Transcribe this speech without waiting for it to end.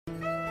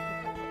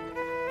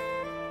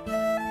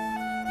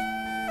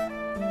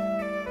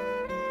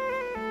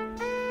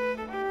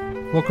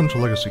Welcome to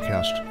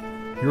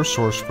LegacyCast, your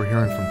source for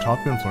hearing from top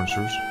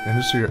influencers,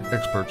 industry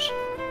experts,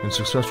 and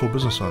successful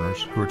business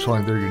owners who are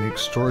telling their unique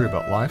story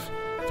about life,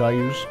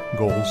 values,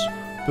 goals,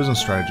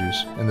 business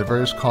strategies, and the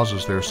various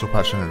causes they are so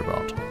passionate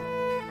about.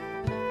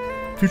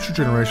 Future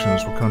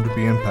generations will come to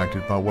be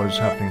impacted by what is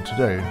happening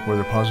today,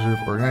 whether positive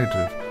or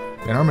negative,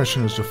 and our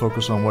mission is to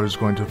focus on what is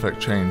going to affect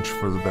change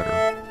for the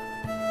better.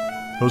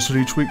 Hosted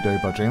each weekday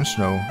by James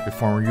Snow, a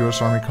former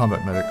U.S. Army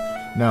combat medic,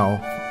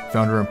 now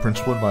founder and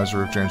principal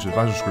advisor of James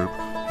Advisors Group,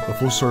 a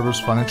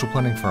full-service financial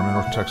planning firm in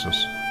North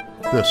Texas.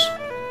 This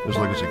is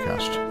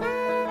LegacyCast.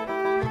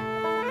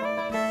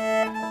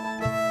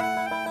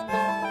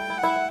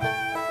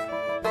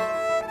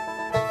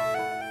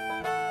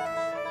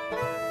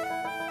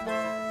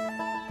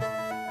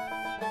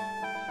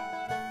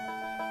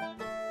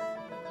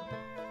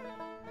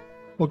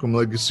 Welcome,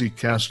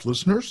 LegacyCast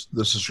listeners.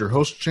 This is your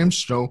host, James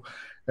Snow,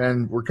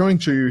 and we're coming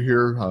to you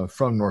here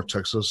from North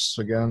Texas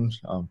again.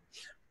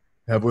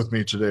 Have with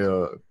me today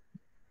a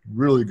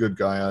really good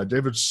guy,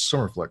 David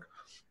Somerfleck,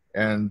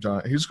 and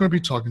he's going to be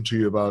talking to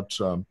you about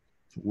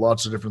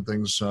lots of different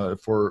things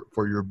for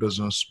your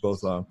business,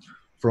 both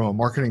from a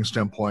marketing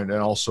standpoint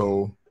and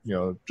also,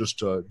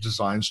 just a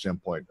design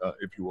standpoint,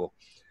 if you will.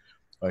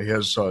 He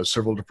has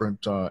several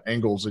different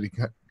angles that he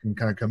can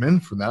kind of come in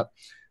from that.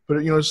 But,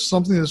 it's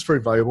something that's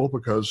very valuable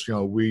because,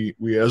 we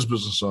as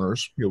business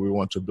owners, we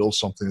want to build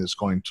something that's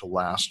going to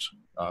last.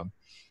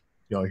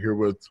 Here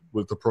with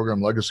the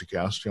program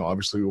LegacyCast,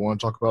 obviously we want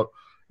to talk about,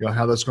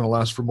 how that's going to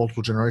last for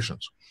multiple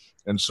generations.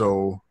 And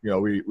so,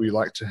 we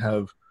like to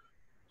have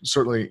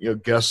certainly,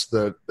 guests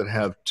that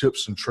have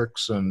tips and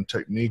tricks and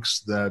techniques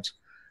that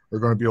are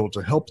going to be able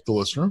to help the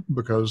listener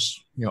because,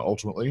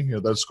 ultimately,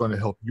 that's going to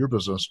help your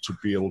business to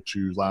be able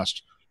to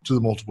last to the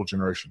multiple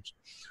generations.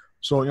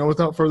 So,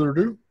 without further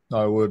ado,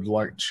 I would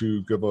like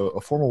to give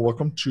a formal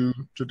welcome to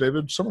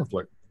David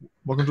Somerfleck.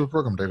 Welcome to the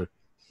program, David.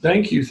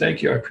 Thank you.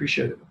 I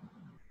appreciate it.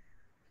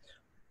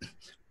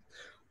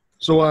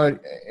 So,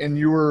 and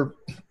you were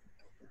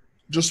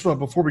just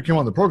before we came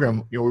on the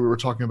program, we were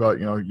talking about,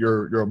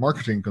 you're a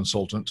marketing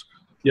consultant.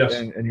 Yes.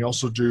 And you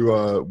also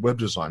do web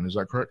design. Is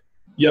that correct?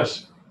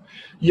 Yes.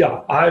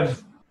 Yeah. I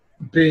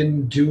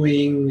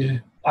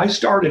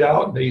started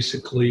out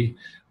basically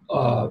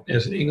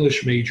as an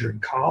English major in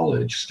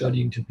college,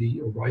 studying to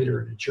be a writer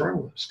and a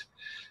journalist.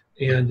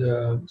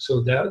 And so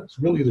that's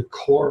really the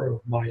core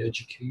of my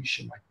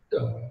education, my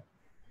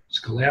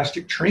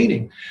scholastic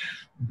training.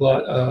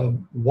 But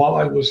while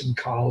I was in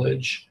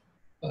college,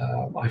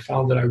 I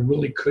found that I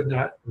really could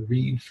not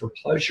read for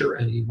pleasure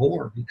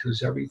anymore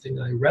because everything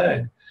I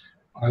read,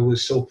 I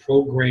was so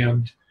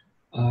programmed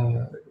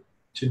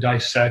to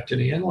dissect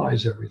and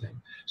analyze everything.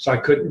 So I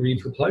couldn't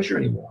read for pleasure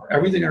anymore.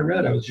 Everything I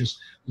read, I was just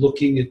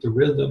looking at the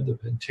rhythm, the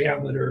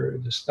pentameter,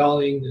 the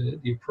spelling,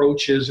 the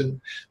approaches, and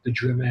the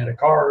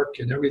dramatic arc,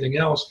 and everything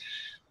else.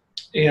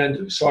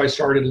 And so I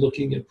started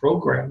looking at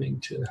programming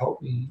to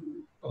help me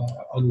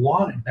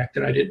unwind. Back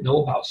then I didn't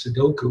know about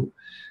Sudoku,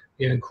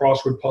 and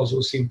crossword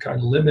puzzles seemed kind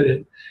of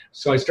limited.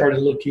 So I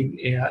started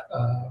looking at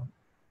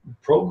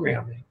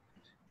programming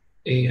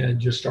and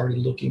just started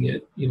looking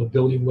at,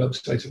 building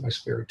websites in my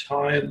spare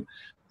time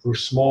for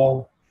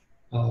small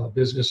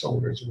business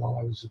owners while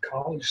I was a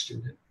college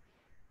student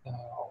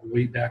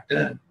way back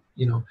then.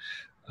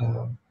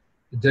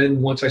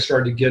 Then once I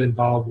started to get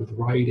involved with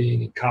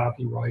writing and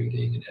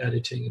copywriting and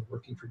editing and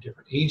working for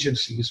different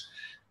agencies,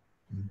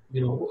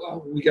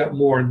 we got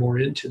more and more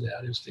into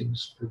that as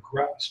things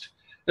progressed.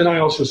 And I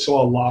also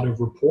saw a lot of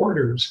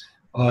reporters,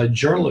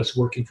 journalists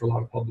working for a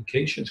lot of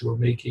publications who were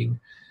making,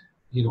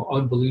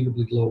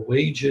 unbelievably low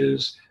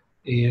wages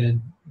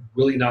and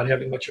really not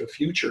having much of a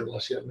future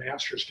unless you had a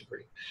master's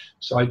degree.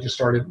 So I just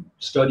started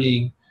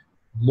studying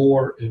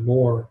more and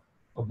more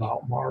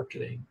about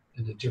marketing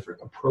and the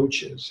different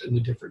approaches and the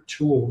different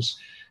tools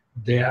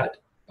that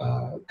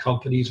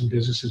companies and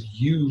businesses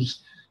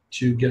use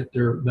to get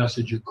their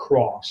message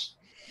across.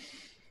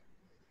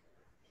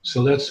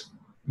 So that's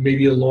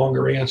maybe a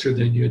longer answer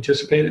than you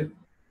anticipated.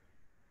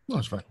 No,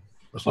 that's fine.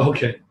 That's fine.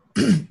 Okay.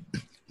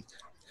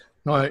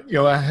 No,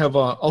 I have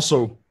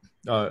also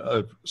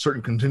a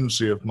certain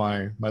contingency of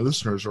my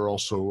listeners are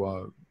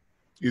also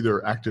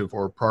either active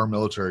or prior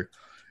military,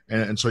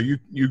 and so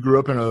you grew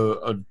up in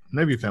a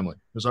Navy family.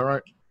 Is that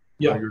right?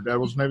 Yeah. Your dad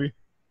was Navy?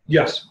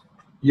 Yes.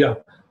 Yeah.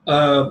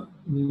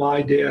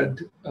 My dad,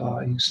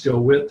 he's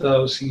still with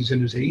us. He's in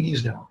his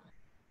 80s now.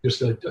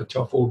 Just a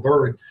tough old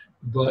bird.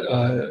 But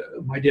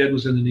my dad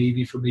was in the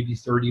Navy for maybe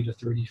 30 to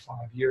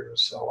 35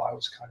 years, so I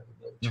was kind of a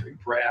military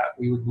brat.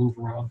 We would move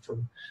around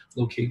from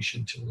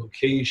location to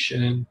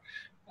location,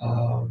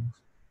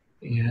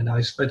 and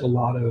I spent a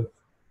lot of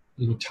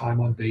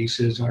time on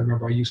bases. I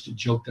remember I used to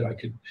joke that I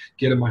could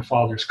get in my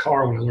father's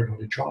car when I learned how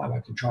to drive. I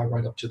could drive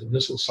right up to the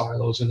missile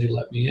silos, and they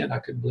let me in. I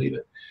couldn't believe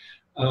it.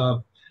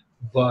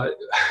 But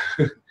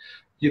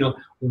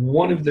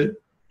one of the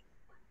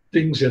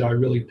things that I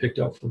really picked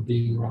up from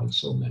being around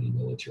so many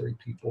military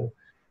people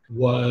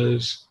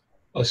was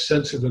a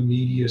sense of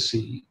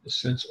immediacy, a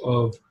sense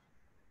of,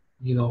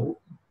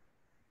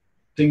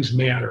 things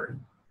matter.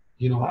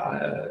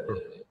 I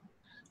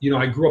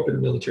grew up in a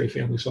military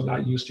family, so I'm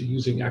not used to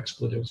using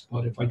expletives.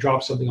 But if I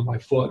drop something on my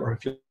foot or I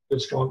feel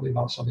strongly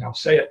about something, I'll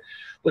say it.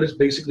 But it's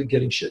basically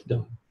getting shit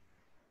done.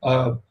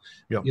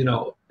 Yep.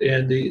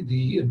 And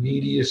the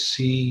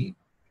immediacy,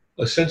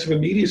 a sense of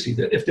immediacy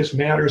that if this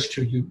matters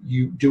to you,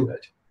 you do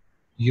it.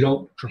 You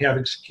don't have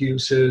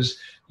excuses.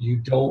 You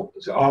don't,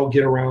 I'll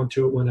get around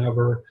to it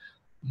whenever.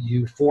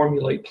 You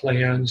formulate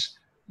plans.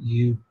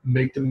 You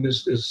make them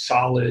as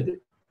solid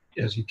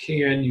as you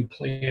can. You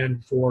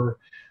plan for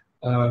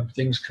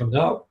things coming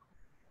up.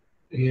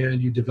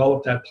 And you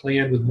develop that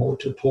plan with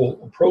multiple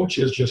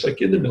approaches, just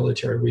like in the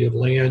military. We have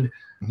land,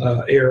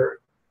 air,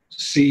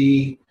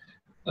 sea.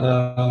 You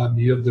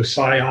have the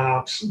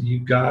psyops.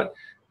 You've got,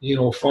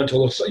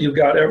 frontal. You've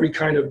got every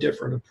kind of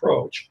different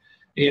approach.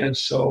 And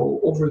so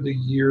over the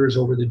years,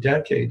 over the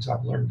decades,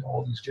 I've learned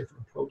all these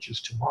different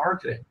approaches to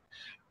marketing.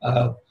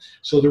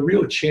 So the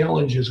real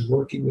challenge is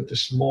working with the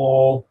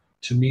small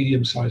to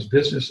medium-sized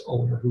business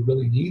owner who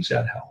really needs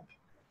that help,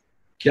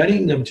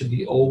 getting them to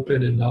be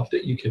open enough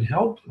that you can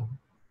help them,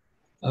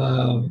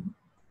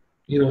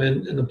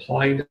 and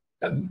applying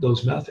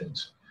those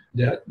methods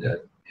that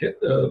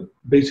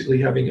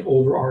basically having an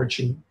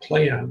overarching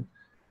plan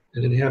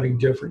and then having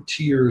different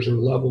tiers or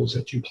levels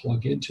that you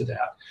plug into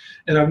that.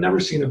 And I've never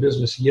seen a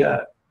business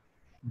yet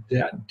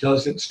that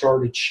doesn't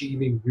start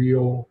achieving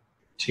real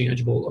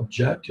tangible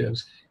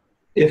objectives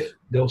if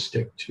they'll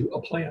stick to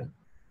a plan.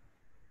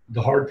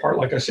 The hard part,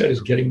 like I said,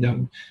 is getting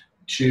them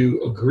to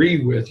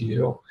agree with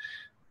you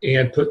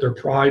and put their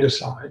pride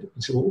aside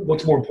and say, well,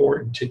 what's more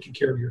important, taking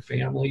care of your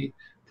family,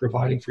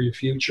 providing for your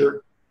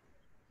future,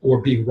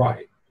 or being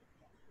right?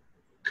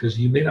 Because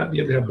you may not be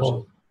able to have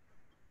both,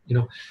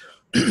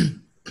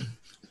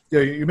 Yeah,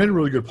 you made a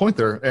really good point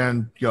there.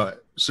 And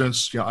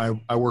since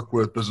I work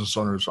with business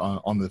owners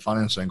on the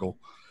finance angle,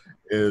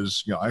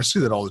 is I see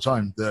that all the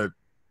time, that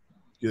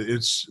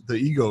it's the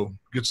ego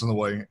gets in the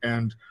way,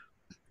 and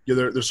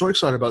they're so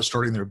excited about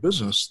starting their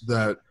business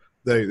that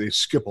they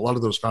skip a lot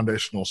of those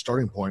foundational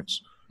starting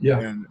points. Yeah.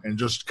 And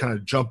just kind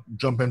of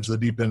jump into the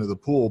deep end of the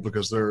pool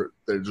because they're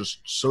just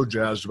so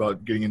jazzed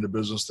about getting into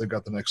business. They've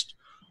got the next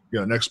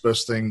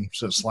best thing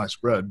since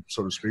sliced bread,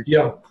 so to speak.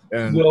 Yeah.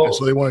 And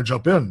so they want to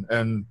jump in,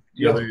 and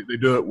they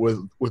do it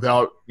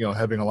without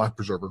having a life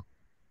preserver.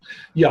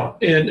 Yeah,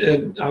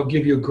 and I'll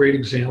give you a great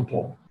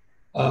example.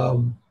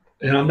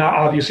 And I'm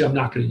not going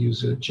to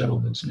use a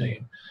gentleman's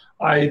name.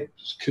 I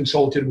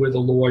consulted with a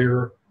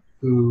lawyer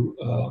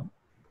who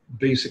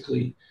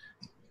basically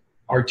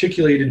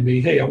articulated to me,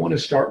 hey, I want to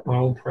start my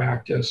own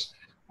practice.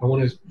 I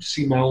want to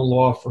see my own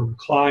law firm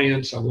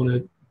clients. I want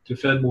to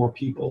defend more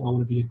people. I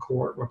want to be in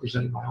court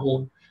representing my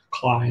own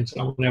clients.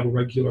 And I want to have a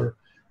regular,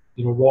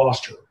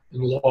 roster.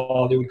 In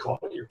law, they would call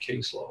it your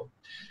caseload.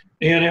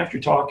 And after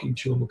talking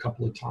to him a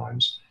couple of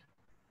times,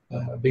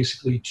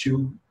 basically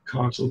 2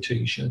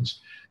 consultations,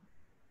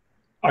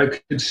 I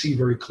could see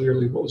very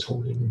clearly what was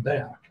holding him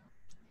back.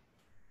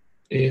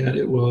 And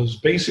it was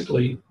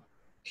basically,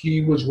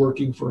 he was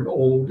working for an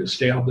old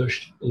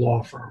established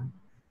law firm,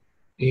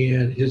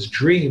 and his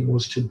dream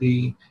was to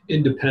be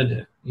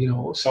independent,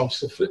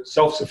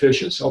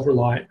 self-sufficient,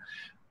 self-reliant,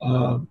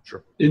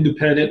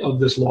 independent of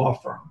this law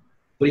firm.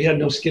 But he had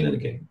no skin in the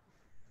game.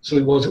 So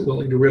he wasn't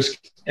willing to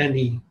risk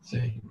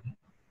anything,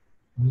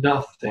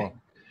 nothing.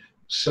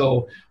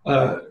 So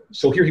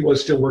here he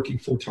was still working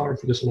full-time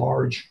for this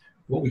large,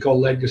 what we call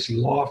legacy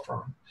law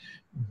firm.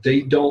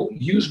 They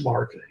don't use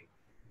marketing.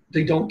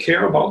 They don't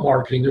care about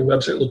marketing. Their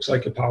website looks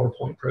like a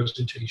PowerPoint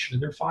presentation,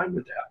 and they're fine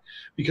with that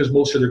because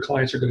most of their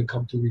clients are going to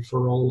come through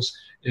referrals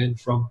and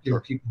from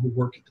people who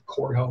work at the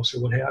courthouse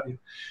or what have you.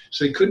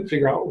 So he couldn't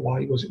figure out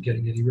why he wasn't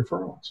getting any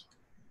referrals.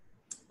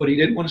 But he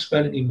didn't want to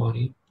spend any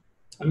money.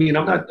 I mean,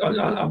 I'm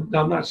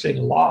not saying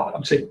a lot.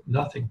 I'm saying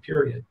nothing,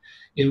 period.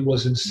 And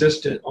was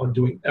insistent on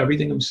doing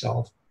everything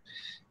himself.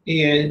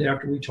 And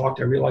after we talked,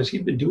 I realized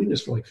he'd been doing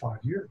this for like 5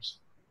 years.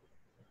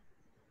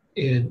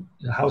 And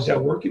how's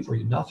that working for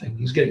you? Nothing.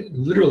 He's getting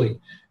literally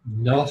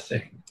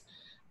nothing.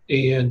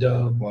 And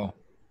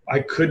I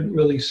couldn't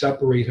really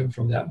separate him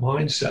from that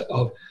mindset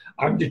of,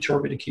 I'm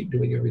determined to keep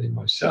doing everything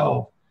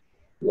myself.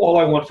 All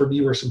I want from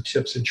you are some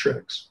tips and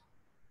tricks,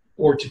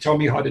 or to tell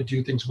me how to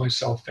do things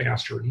myself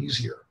faster and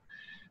easier.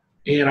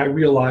 And I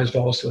realized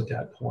also at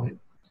that point,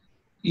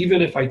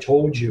 even if I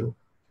told you,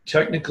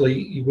 technically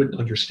you wouldn't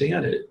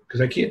understand it,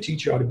 because I can't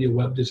teach you how to be a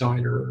web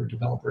designer or a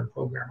developer and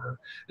programmer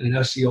and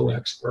an SEO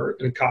expert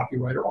and a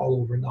copywriter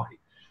all overnight.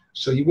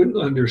 So you wouldn't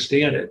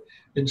understand it.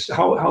 And so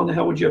how in the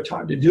hell would you have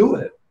time to do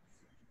it?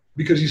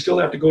 Because you still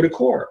have to go to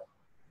court,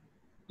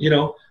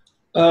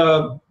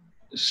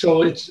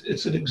 So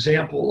it's an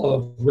example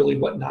of really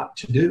what not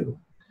to do.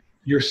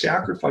 You're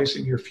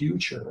sacrificing your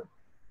future,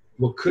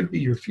 what could be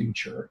your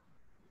future,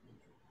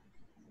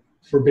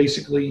 for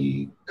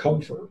basically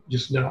comfort,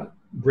 just not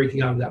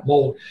breaking out of that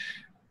mold.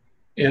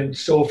 And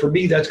so for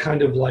me, that's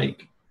kind of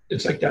like,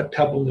 it's like that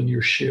pebble in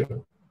your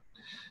shoe.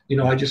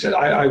 I just said,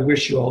 I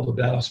wish you all the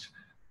best.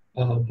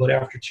 But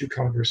after 2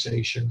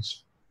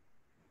 conversations,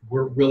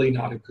 we're really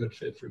not a good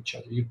fit for each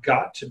other. You've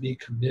got to be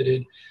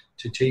committed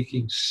to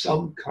taking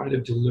some kind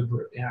of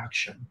deliberate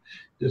action.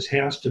 This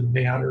has to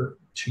matter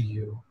to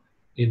you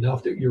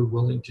enough that you're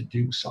willing to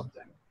do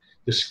something.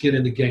 The skin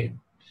in the game.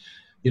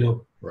 You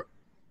know, Right.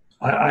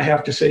 I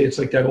have to say, it's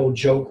like that old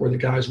joke where the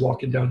guy's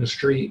walking down the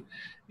street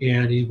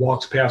and he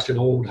walks past an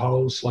old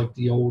house, like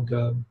the old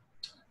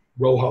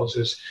row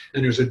houses,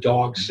 and there's a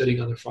dog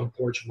sitting on the front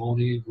porch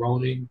moaning and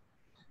groaning.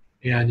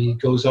 And he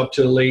goes up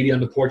to the lady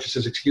on the porch and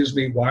says, "Excuse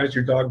me, why is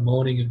your dog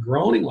moaning and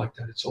groaning like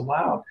that? It's so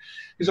loud."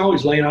 He's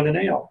always laying on a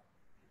nail.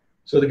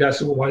 So the guy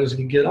said, "Well, why doesn't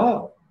he get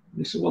up?" And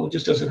he said, "Well, it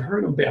just doesn't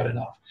hurt him bad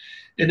enough."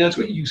 And that's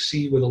what you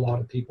see with a lot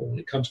of people when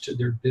it comes to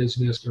their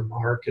business, their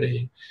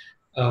marketing.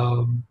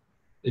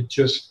 It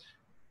just,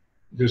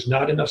 there's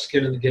not enough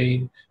skin in the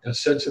game. That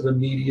sense of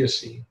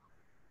immediacy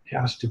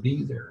has to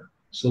be there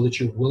so that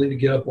you're willing to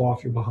get up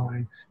off your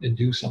behind and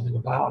do something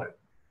about it.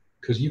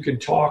 Because you can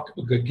talk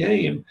a good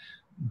game,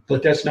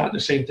 but that's not the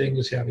same thing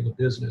as having a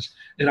business.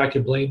 And I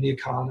can blame the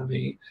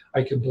economy.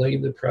 I can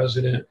blame the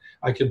president.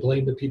 I can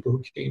blame the people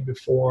who came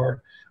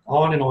before,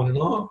 on and on and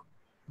on.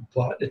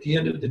 But at the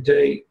end of the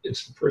day,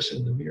 it's the person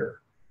in the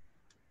mirror,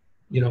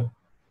 you know?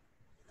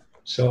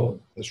 So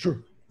That's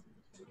true.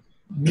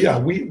 yeah,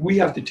 we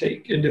have to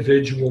take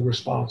individual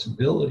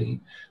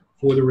responsibility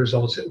for the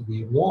results that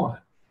we want.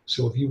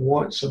 So if you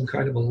want some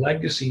kind of a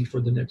legacy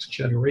for the next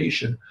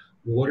generation,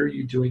 what are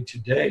you doing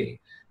today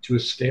to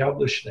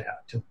establish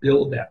that, to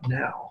build that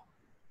now?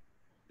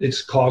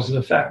 It's cause and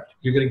effect.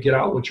 You're going to get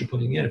out what you're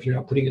putting in. If you're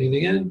not putting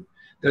anything in,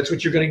 that's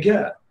what you're going to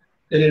get.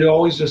 And it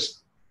always just,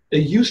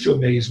 it used to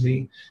amaze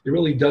me. It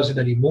really doesn't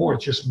anymore.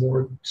 It's just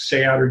more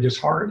sad or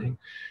disheartening,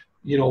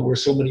 you know, where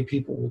so many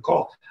people will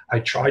call. I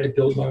tried to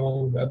build my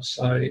own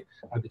website.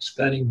 I've been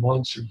spending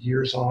months or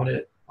years on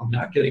it. I'm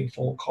not getting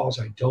phone calls.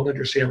 I don't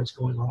understand what's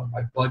going on.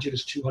 My budget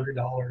is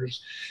 $200.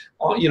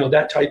 You know,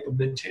 that type of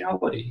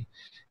mentality.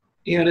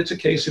 And it's a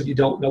case of you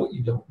don't know what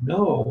you don't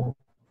know.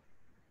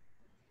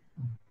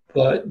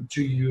 But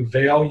do you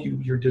value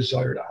your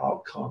desired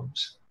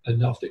outcomes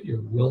enough that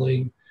you're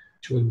willing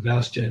to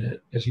invest in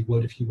it as you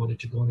would if you wanted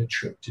to go on a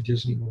trip to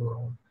Disney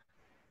World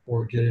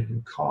or get a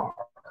new car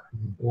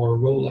or a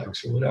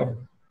Rolex or whatever?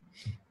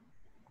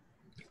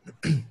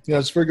 Yeah,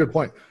 it's a very good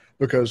point,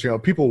 because, you know,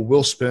 people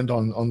will spend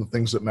on the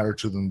things that matter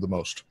to them the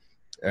most.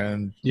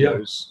 And yeah,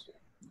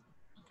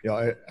 you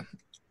know,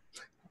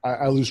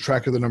 I lose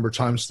track of the number of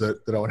times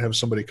that I would have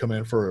somebody come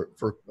in for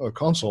a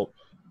consult,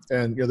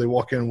 and, you know, they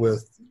walk in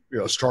with, you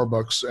know,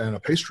 Starbucks and a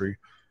pastry,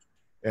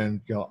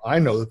 and, you know, I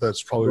know that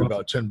that's probably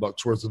about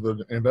 $10 worth of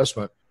an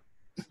investment.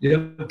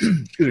 yeah.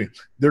 Excuse me.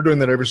 They're doing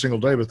that every single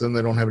day, but then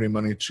they don't have any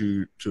money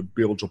to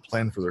be able to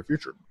plan for their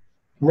future.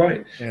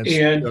 Right. And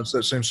it's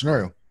that same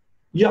scenario.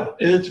 Yeah,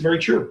 it's very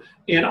true.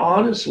 And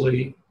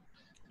honestly,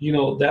 you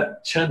know,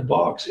 that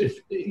 $10, if,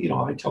 you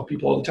know, I tell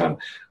people all the time,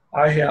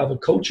 I have a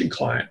coaching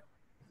client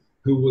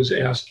who was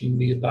asking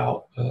me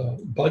about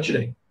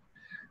budgeting.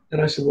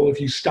 And I said, well, if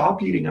you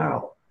stop eating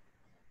out,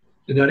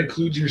 and that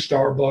includes your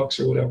Starbucks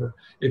or whatever,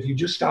 if you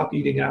just stop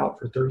eating out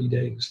for 30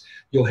 days,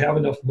 you'll have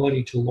enough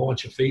money to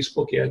launch a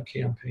Facebook ad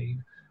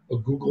campaign, a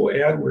Google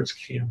AdWords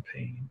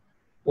campaign,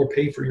 or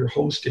pay for your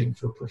hosting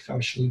for a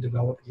professionally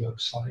developed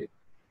website,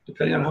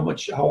 depending on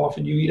how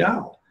often you eat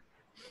out.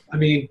 I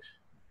mean,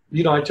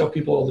 you know, I tell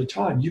people all the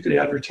time, you could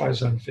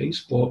advertise on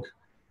Facebook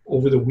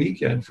over the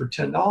weekend for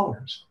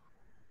 $10.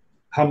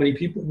 How many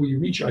people will you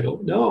reach? I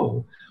don't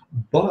know,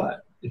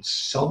 but it's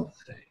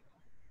something.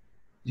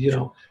 You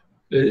know,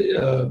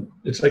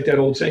 it's like that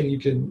old saying, you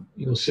can,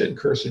 you know, sit and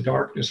curse the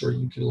darkness, or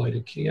you can light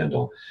a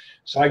candle.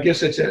 So I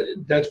guess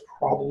that's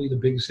probably the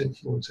biggest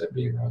influence that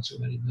being around so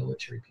many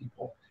military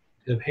people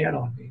have had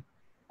on me.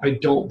 I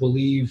don't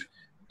believe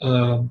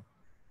in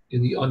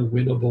the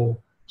unwinnable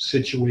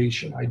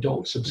situation. I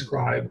don't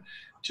subscribe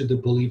to the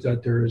belief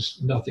that there's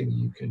nothing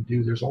you can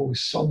do. There's always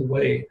some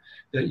way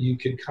that you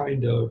can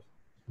kind of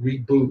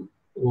reboot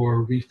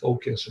or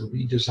refocus or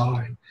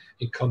redesign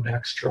and come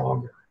back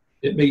stronger.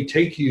 It may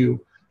take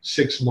you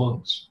 6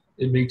 months.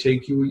 It may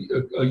take you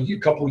a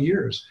couple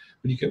years,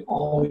 but you can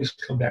always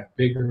come back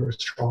bigger,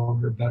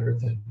 stronger, better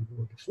than you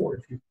were before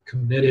if you're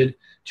committed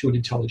to an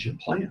intelligent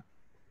plan.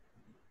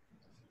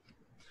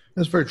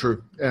 That's very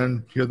true.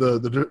 And, you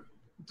know,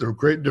 the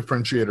great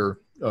differentiator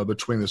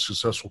between the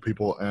successful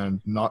people and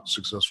not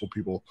successful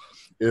people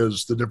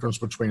is the difference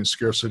between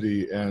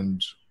scarcity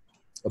and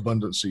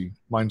abundancy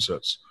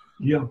mindsets.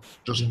 Yeah.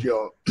 Just,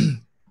 you know,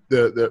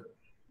 that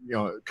you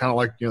know, kind of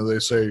like, you know, they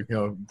say, you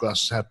know,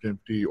 glass is half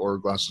empty or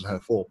glass is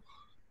half full.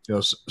 You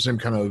know, same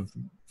kind of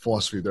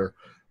philosophy there,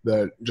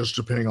 that just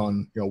depending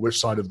on, you know, which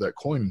side of that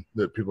coin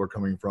that people are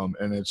coming from,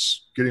 and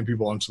it's getting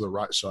people onto the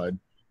right side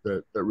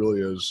that really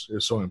is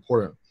so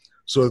important,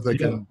 so that they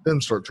can then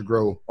start to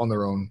grow on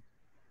their own.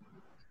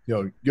 You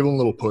know, give them a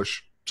little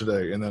push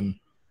today, and then,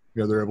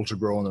 you know, they're able to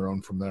grow on their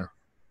own from there.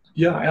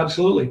 Yeah,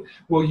 absolutely.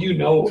 Well, you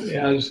know,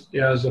 as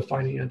a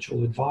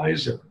financial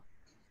advisor,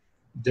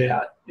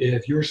 that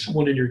if you're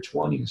someone in your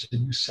 20s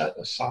and you set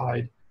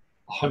aside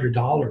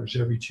 $100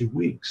 every 2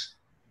 weeks,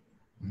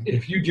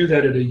 If you do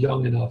that at a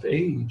young enough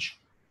age,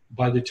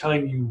 by the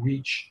time you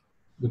reach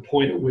the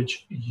point at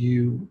which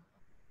you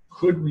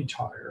could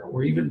retire,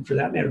 or even for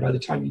that matter, by the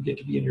time you get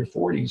to be in your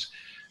 40s,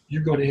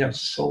 you're going to have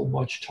so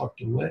much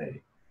tucked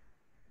away,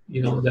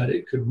 that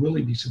it could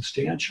really be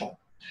substantial.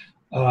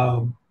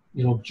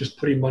 Just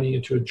putting money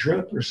into a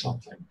drip or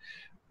something,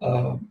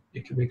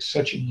 it can make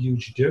such a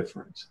huge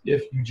difference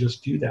if you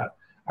just do that.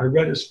 I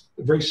read a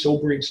very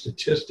sobering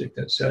statistic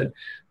that said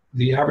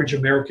the average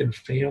American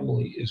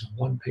family is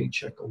one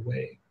paycheck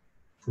away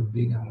from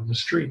being out on the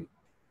street.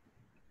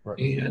 Right.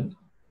 And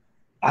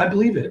I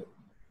believe it.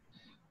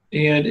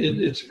 And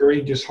it's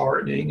very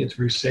disheartening. It's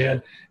very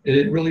sad. And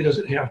it really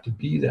doesn't have to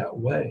be that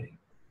way.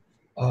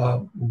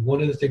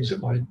 One of the things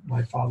that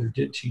my father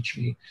did teach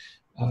me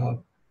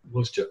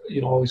was to,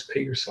 always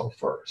pay yourself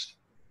first.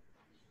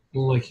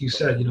 Like he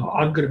said,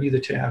 I'm going to be the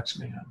tax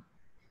man.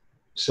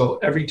 So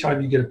every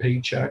time you get a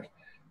paycheck,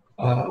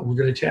 we're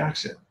going to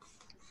tax it.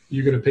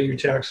 You're going to pay your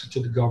taxes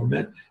to the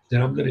government.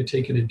 Then I'm going to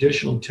take an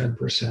additional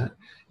 10%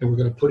 and we're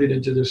going to put it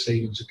into the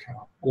savings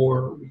account,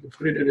 or we can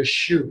put it in a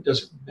shoe. It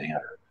doesn't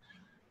matter.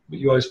 But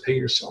you always pay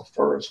yourself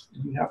first.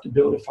 You have to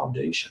build a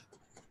foundation.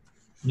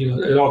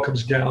 It all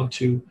comes down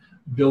to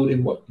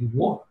building what you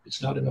want.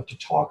 It's not enough to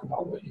talk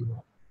about what you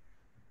want.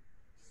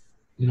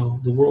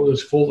 The world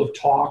is full of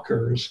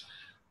talkers,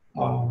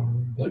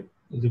 but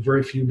with a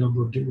very few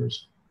number of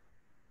doers.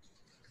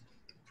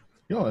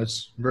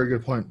 That's a very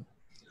good point.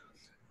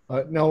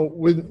 Now,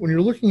 when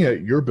you're looking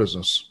at your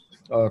business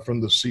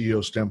from the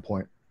CEO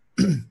standpoint,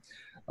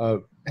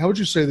 how would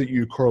you say that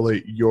you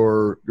correlate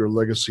your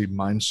legacy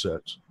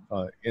mindset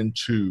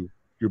into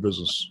your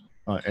business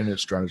and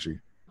its strategy?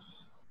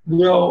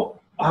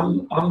 Well,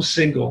 I'm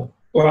single.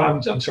 Or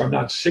I'm sorry, I'm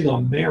not single.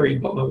 I'm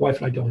married, but my wife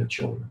and I don't have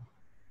children.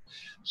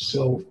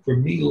 So for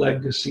me,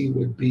 legacy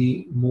would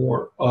be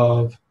more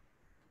of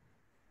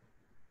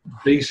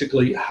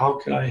basically how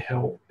can I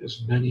help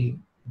as many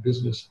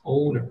business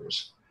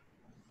owners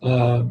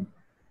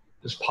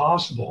as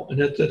possible, and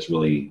that's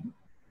really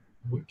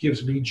what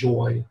gives me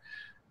joy.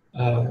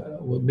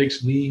 What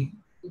makes me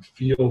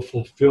feel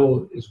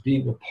fulfilled is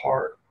being a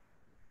part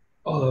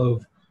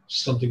of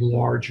something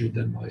larger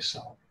than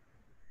myself.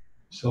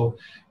 So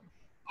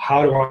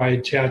how do I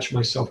attach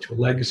myself to a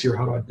legacy, or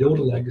how do I build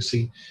a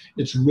legacy?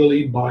 It's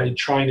really by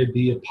trying to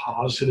be a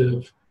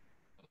positive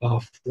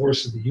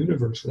force in the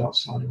universe without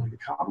sounding like a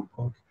comic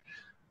book.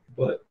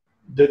 But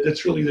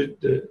that's really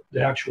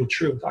the actual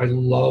truth. I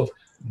love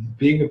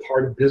being a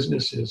part of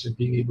businesses and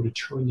being able to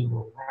turn them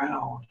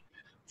around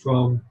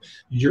from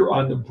you're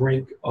on the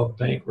brink of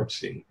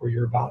bankruptcy or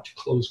you're about to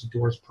close the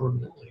doors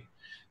permanently.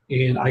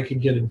 And I can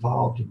get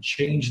involved and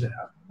change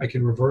that. I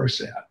can reverse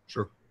that.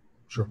 Sure.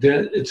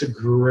 Then it's a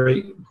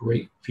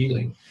great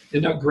feeling.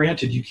 And now,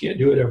 granted, you can't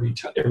do it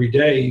every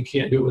day. You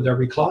can't do it with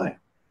every client.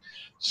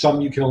 Some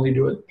you can only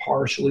do it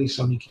partially.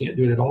 Some you can't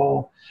do it at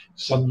all.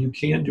 Some you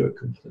can do it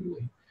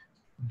completely.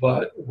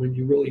 But when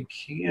you really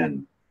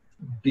can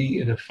be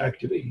an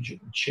effective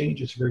agent of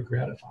change, it's very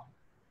gratifying.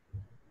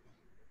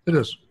 It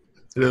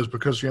is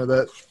because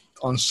that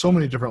on so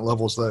many different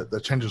levels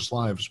that changes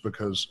lives,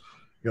 because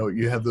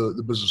you have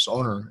the business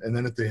owner, and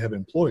then if they have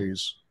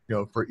employees,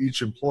 for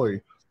each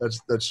employee,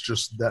 that's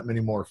just that many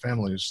more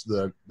families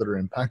that are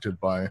impacted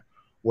by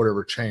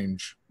whatever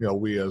change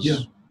we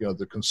as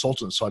the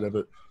consultant side of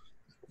it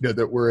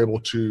that we're able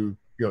to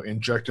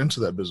inject into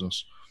that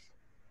business.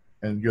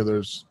 And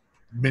there's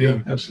many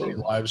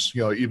lives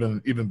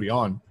even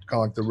beyond, kind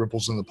of like the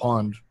ripples in the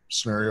pond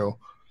scenario.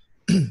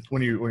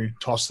 when you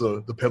toss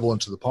the pebble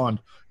into the pond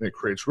and it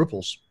creates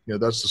ripples,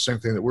 that's the same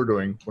thing that we're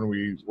doing when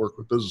we work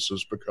with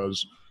businesses,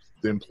 because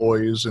the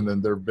employees and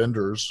then their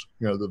vendors,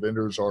 the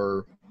vendors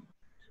are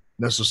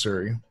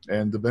necessary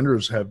and the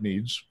vendors have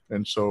needs.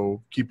 And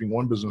so keeping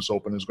one business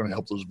open is going to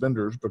help those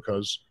vendors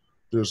because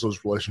there's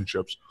those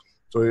relationships.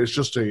 So it's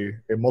just a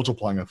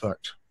multiplying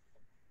effect.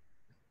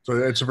 So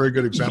it's a very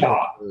good example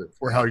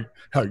for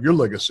how your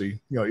legacy,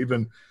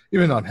 even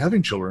not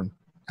having children,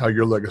 how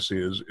your legacy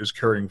is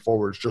carrying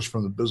forwards just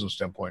from the business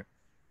standpoint.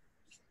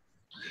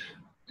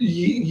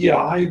 Yeah,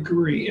 I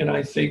agree. And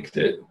I think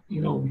that,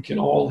 we can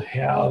all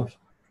have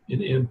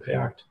an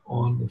impact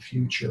on the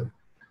future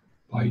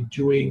by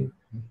doing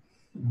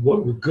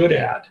what we're good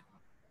at,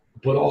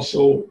 but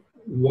also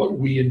what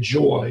we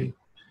enjoy,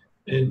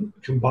 and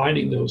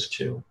combining those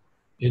two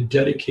and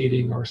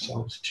dedicating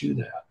ourselves to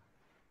that.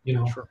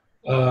 Sure.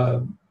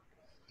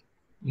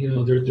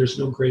 There's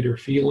no greater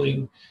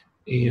feeling.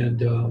 And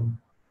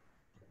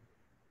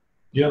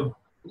very,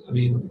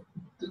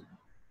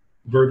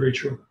 very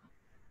true.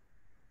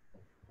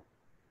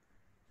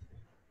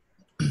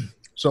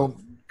 So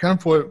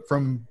kind of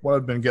from what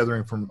I've been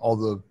gathering from all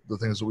the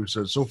things that we've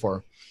said so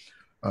far,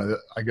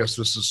 I guess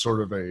this is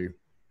sort of a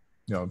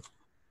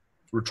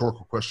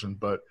rhetorical question,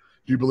 but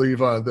do you believe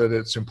that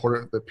it's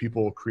important that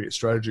people create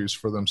strategies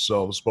for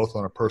themselves, both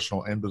on a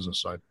personal and business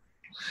side?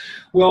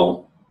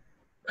 Well,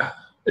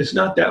 it's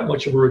not that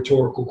much of a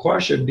rhetorical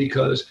question,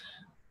 because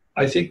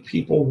I think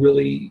people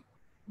really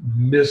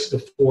miss the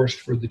forest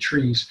for the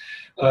trees.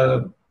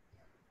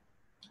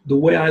 the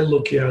way I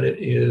look at it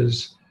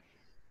is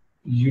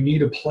you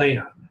need a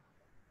plan,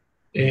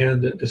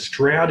 and the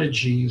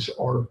strategies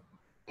are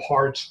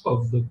parts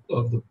of the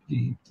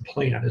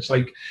plan. It's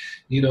like,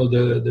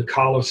 the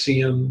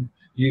Colosseum.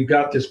 You've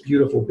got this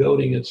beautiful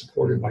building, it's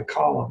supported by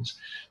columns.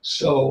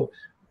 So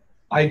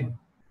I,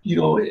 you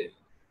know,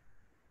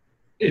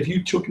 if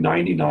you took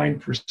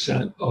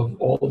 99% of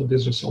all the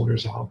business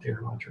owners out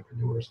there,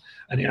 entrepreneurs,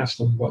 and asked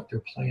them what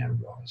their plan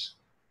was,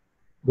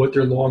 what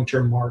their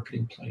long-term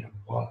marketing plan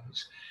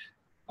was,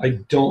 I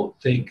don't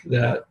think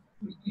that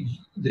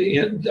the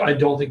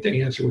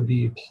answer would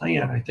be a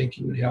plan. I think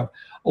you would have,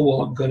 oh,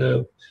 well, I'm going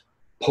to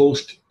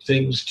post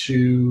things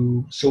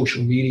to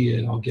social media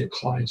and I'll get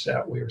clients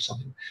that way or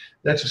something.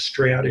 That's a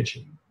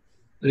strategy,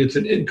 and it's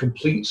an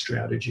incomplete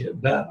strategy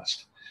at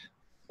best.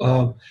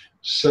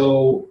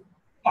 So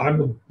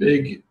I'm a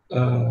big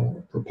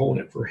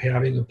proponent for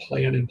having a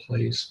plan in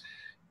place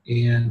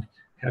and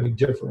having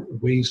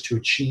different ways to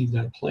achieve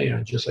that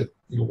plan, just like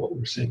what we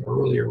were saying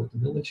earlier with the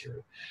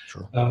military.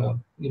 Sure.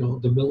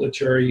 The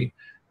military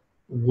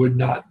would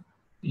not,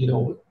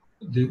 the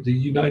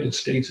United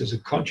States as a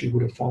country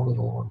would have fallen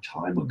a long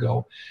time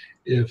ago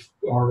if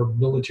our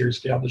military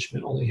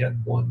establishment only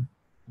had one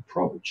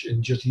approach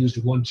and just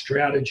used one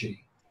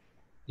strategy.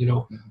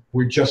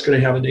 We're just going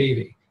to have a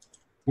Navy.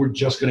 We're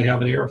just going to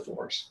have an Air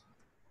Force.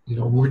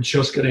 We're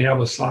just going to have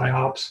a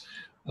PSYOPs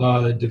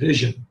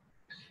division.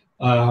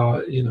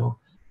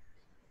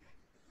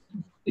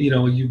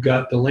 You've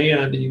got the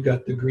land, and you've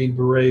got the Green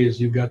Berets,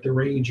 you've got the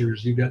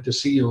Rangers, you've got the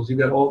SEALs, you've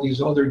got all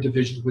these other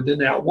divisions within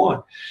that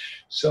one.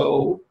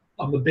 So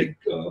I'm a big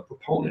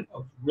proponent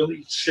of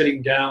really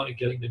sitting down and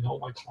getting to know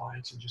my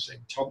clients and just saying,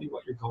 tell me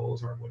what your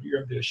goals are, what are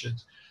your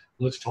ambitions.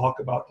 Let's talk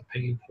about the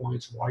pain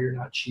points, why you're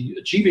not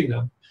achieving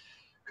them,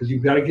 because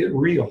you've got to get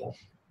real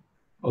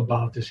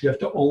about this. You have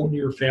to own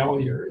your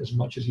failure as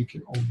much as you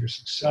can own your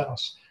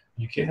success.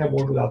 You can't have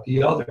one without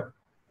the other.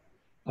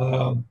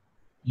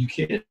 You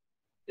can't,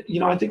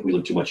 I think we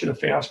live too much in a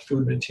fast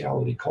food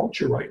mentality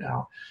culture right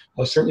now,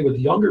 certainly with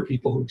younger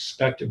people who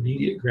expect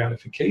immediate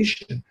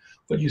gratification,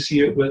 but you see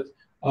it with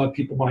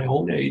people my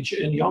own age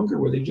and younger,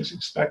 where they just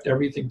expect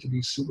everything to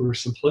be super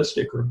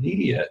simplistic or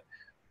immediate,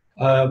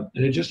 and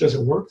it just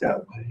doesn't work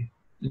that way.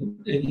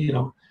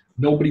 And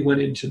nobody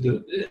went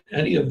into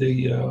any of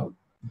the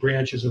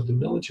branches of the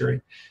military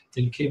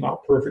and came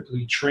out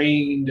perfectly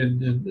trained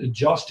and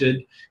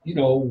adjusted,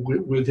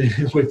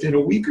 within a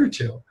week or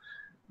two.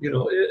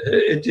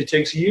 It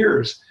takes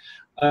years.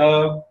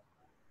 So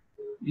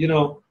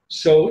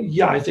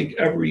yeah, I think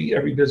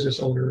every business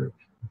owner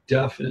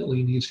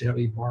definitely needs to have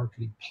a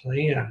marketing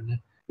plan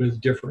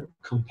with different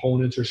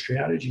components or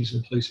strategies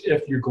in place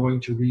if you're going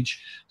to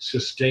reach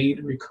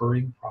sustained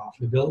recurring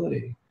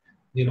profitability.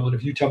 And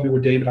if you tell me,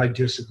 well, David, I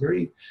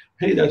disagree,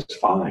 hey, that's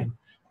fine.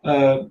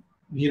 But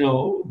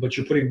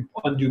you're putting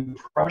undue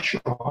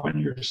pressure on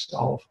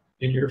yourself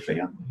and your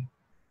family.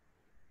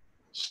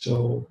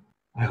 So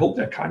I hope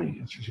that kind of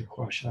answers your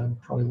question.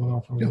 I probably went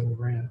off on a little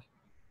rant.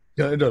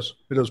 Yeah, it does.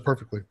 It does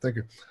perfectly. Thank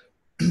you.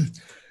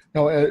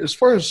 Now, as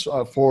far as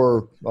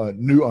for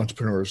new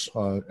entrepreneurs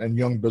and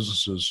young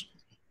businesses,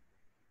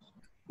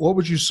 what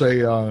would you say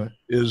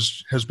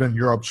has been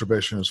your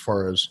observation as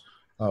far as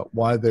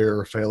why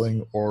they're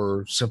failing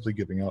or simply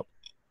giving up?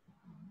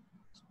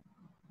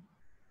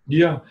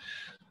 Yeah.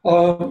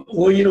 Well,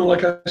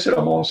 like I said,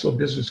 I'm also a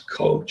business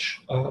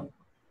coach.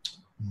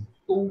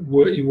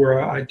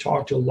 Where I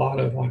talk to a lot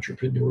of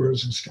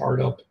entrepreneurs and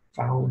startup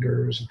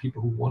founders and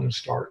people who want to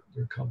start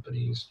their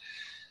companies.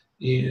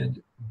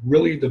 And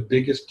really the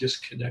biggest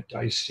disconnect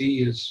I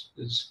see is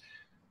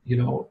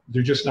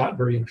they're just not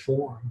very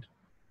informed.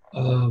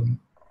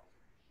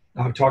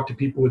 I've talked to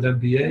people with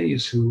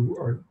MBAs who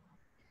are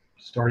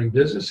starting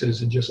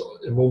businesses and just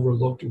have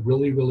overlooked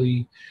really,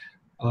 really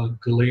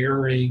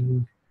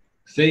glaring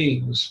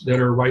things that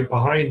are right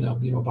behind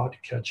them, about to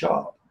catch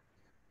up,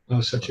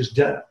 such as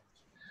debt.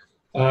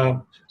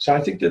 So I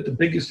think that the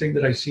biggest thing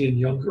that I see in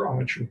younger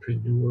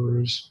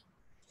entrepreneurs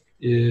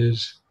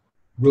is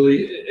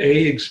really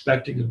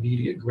expecting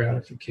immediate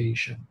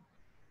gratification,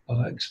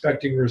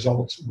 expecting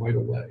results right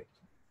away.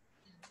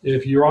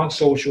 If you're on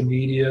social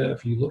media,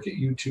 if you look at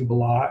YouTube a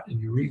lot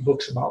and you read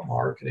books about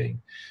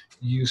marketing,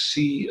 you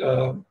see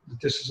that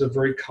this is a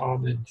very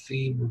common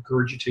theme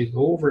regurgitated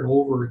over and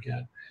over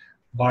again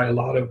by a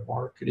lot of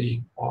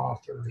marketing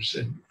authors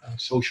and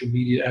social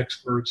media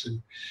experts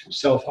and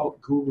self-help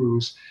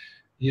gurus.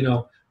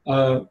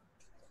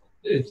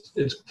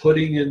 It's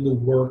putting in the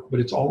work, but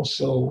it's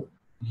also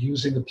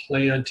using a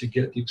plan to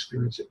get the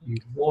experience that you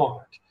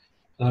want.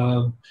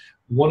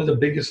 One of the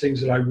biggest things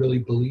that I really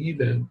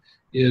believe in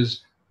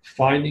is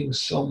finding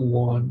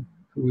someone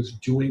who is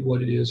doing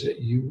what it is that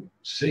you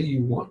say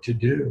you want to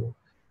do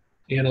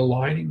and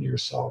aligning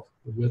yourself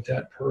with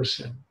that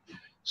person.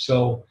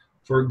 So,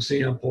 for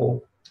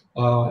example,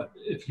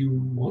 if you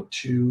want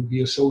to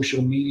be a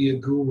social media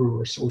guru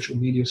or social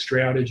media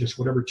strategist,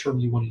 whatever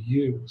term you want to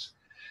use,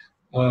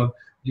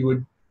 you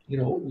would,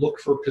 look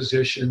for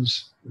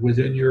positions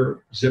within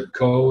your zip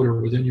code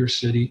or within your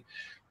city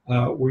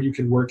where you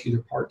can work either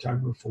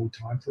part-time or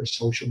full-time for a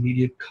social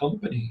media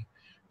company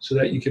so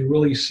that you can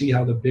really see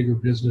how the bigger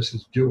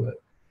businesses do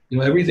it.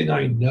 Everything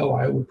I know,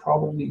 I'd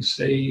probably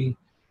say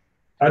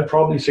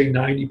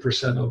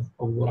 90% of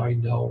what I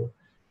know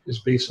is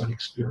based on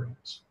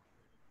experience.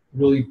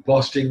 Really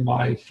busting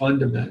my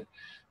fundament,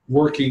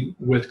 working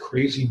with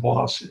crazy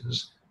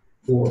bosses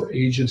for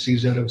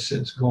agencies that have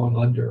since gone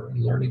under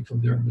and learning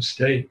from their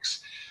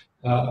mistakes.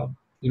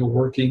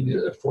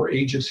 Working for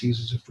agencies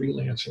as a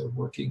freelancer,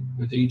 working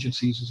with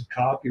agencies as a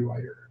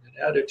copywriter and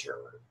an editor,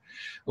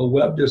 a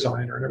web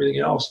designer and everything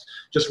else,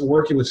 just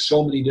working with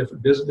so many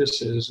different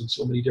businesses and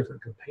so many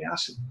different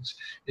capacities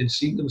and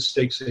seeing the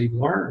mistakes they've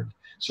learned.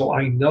 So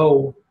I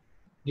know,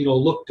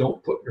 look,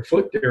 don't put your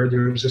foot there,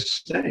 there's a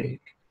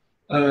snake.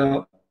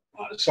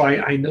 So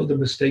I know the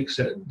mistakes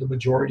that the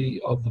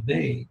majority of them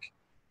make.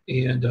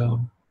 And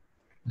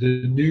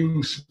the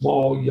new,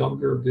 small,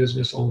 younger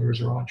business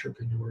owners or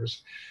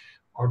entrepreneurs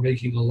are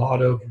making a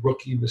lot of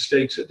rookie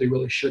mistakes that they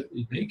really shouldn't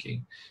be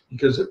making,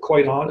 because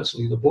quite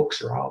honestly, the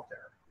books are out there.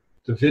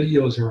 The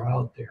videos are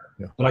out there,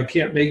 but I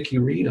can't make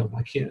you read them.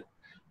 I can't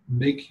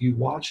make you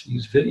watch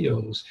these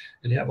videos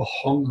and have a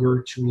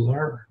hunger to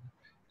learn.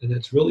 And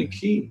that's really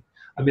key.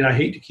 I mean, I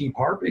hate to keep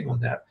harping on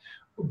that,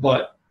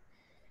 but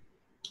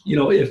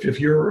if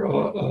you're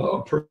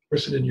a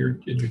person in your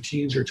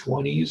teens or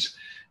 20s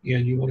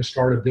and you want to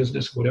start a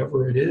business,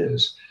 whatever it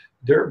is,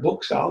 there are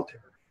books out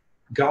there.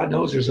 God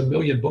knows there's a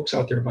million books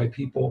out there by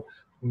people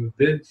who have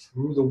been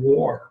through the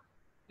war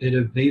and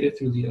have made it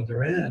through the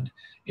other end.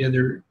 And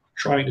they're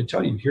trying to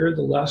tell you, here are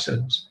the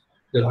lessons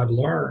that I've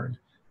learned.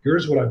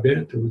 Here's what I've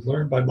been through,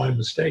 learned by my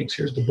mistakes.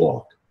 Here's the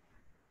book.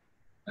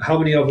 How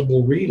many of them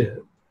will read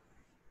it?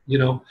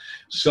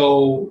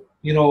 So,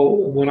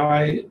 when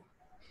I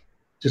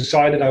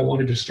decided I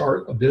wanted to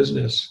start a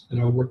business,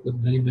 and I worked with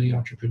many, many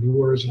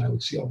entrepreneurs, and I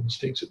would see all the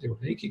mistakes that they were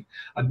making,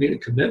 I made a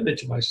commitment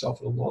to myself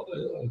a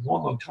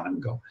long time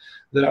ago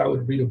that I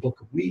would read a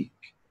book a week.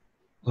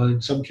 In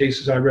some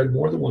cases, I read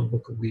more than one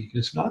book a week.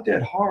 It's not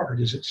that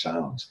hard as it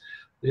sounds.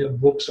 They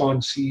have books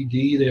on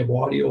CD. They have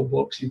audio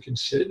books. You can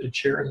sit in a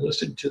chair and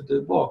listen to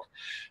the book.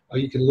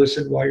 You can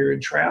listen while you're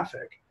in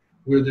traffic.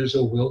 Where there's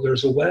a will,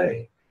 there's a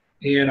way.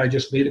 And I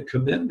just made a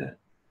commitment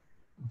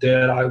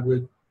that I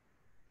would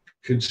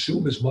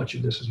consume as much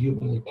of this as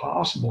humanly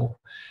possible.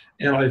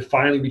 And I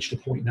finally reached a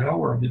point now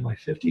where I'm in my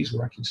 50s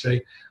where I can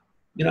say,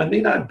 I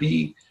may not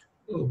be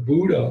a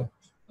Buddha,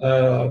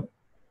 but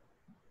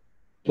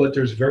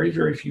there's very,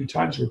 very few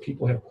times where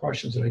people have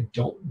questions that I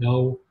don't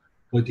know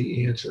what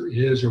the answer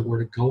is or where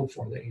to go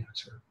for the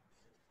answer.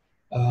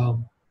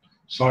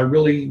 So I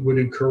really would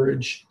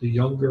encourage the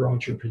younger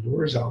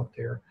entrepreneurs out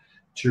there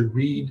to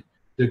read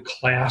the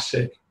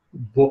classic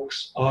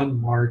books on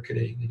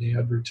marketing and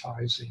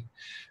advertising.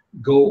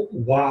 Go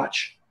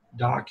watch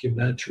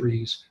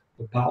documentaries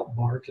about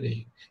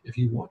marketing if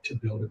you want to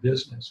build a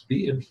business.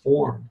 Be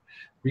informed.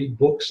 Read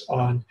books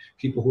on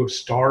people who have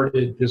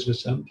started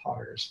business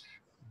empires,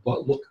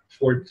 but look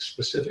for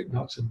specific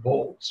nuts and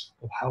bolts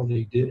of how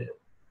they did it.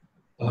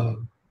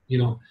 I'm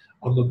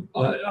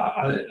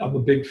a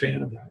big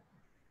fan of that.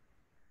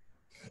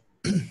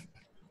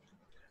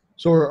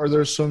 So are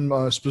there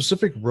some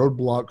specific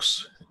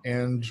roadblocks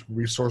and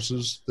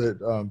resources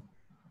that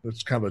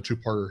it's kind of a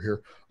two-parter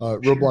here,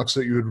 roadblocks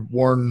that you would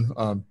warn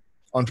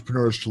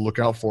entrepreneurs to look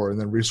out for, and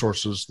then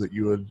resources that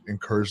you would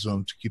encourage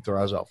them to keep their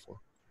eyes out for?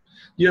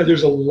 Yeah,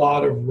 there's a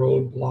lot of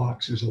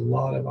roadblocks. There's a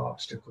lot of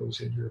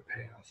obstacles in your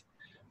path.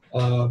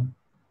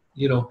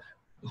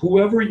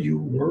 Whoever you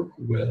work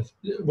with,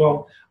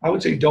 well, I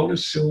would say don't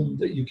assume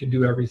that you can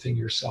do everything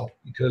yourself,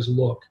 because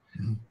look,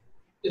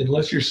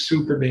 unless you're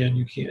Superman,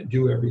 you can't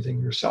do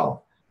everything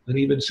yourself. And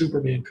even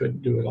Superman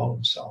couldn't do it all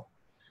himself.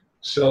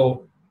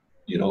 So,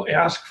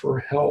 ask for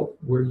help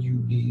where you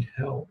need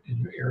help in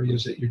your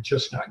areas that you're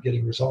just not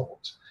getting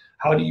results.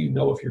 How do you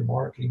know if your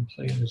marketing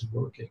plan is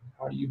working?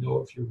 How do you know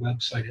if your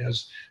website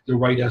has the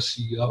right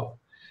SEO?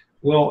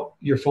 Well,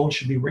 your phone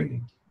should be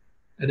ringing.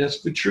 And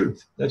that's the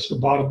truth. That's the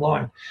bottom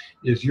line.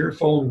 Is your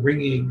phone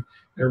ringing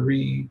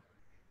every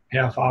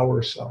half hour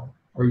or so?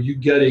 Are you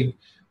getting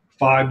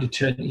 5 to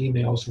 10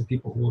 emails from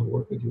people who want to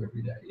work with you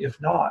every day?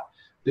 If not,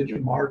 then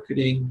your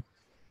marketing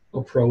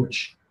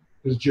approach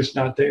is just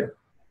not there.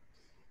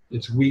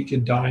 It's weak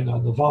and dying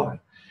on the vine.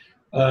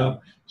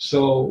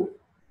 So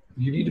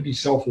you need to be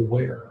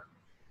self-aware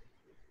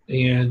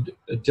and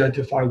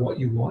identify what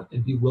you want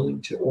and be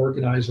willing to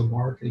organize a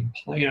marketing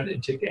plan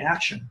and take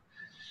action.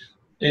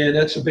 And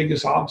that's the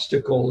biggest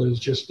obstacle, is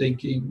just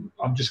thinking,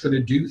 I'm just going to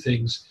do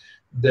things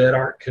that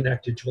aren't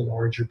connected to a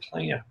larger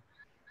plan.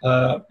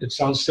 It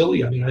sounds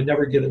silly. I mean, I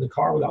never get in the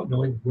car without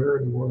knowing where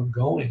in the world I'm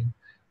going.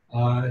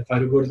 If I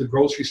go to the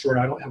grocery store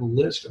and I don't have a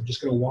list, I'm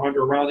just going to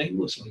wander around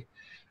aimlessly.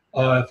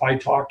 If I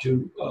talk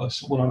to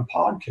someone on a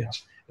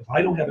podcast, if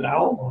I don't have an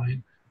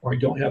outline or I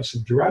don't have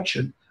some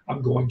direction,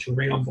 I'm going to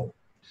ramble.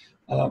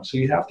 So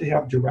you have to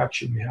have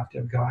direction, you have to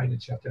have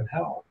guidance, you have to have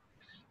help.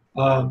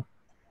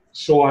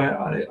 So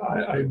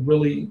I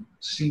really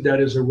see that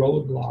as a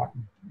roadblock.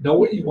 know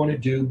what you want to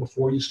do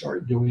before you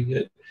start doing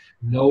it.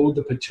 Know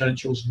the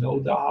potentials, know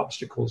the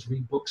obstacles.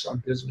 Read books on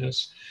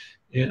business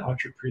and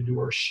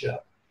entrepreneurship.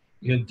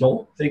 And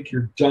don't think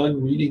you're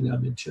done reading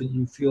them until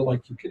you feel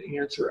like you can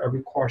answer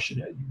every question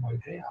that you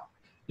might have.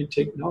 And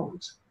take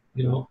notes,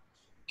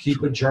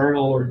 keep a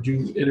journal or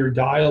do inner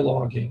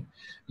dialoguing.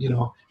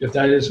 If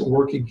that isn't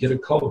working, get a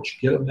coach,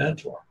 get a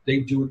mentor. They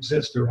do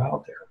exist, they're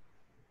out there.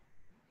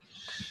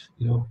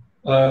 And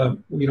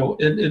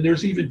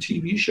there's even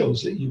TV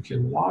shows that you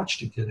can watch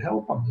to get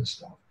help on this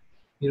stuff.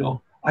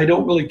 I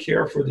don't really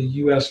care for the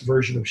US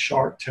version of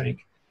Shark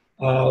Tank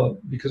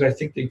because I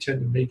think they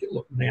tend to make it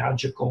look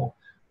magical,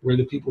 where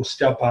the people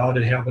step out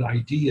and have an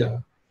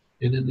idea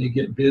and then they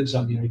get bids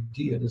on the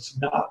idea. That's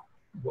not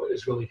what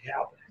is really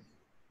happening.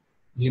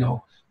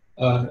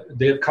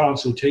 They have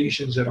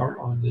consultations that aren't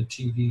on the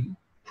TV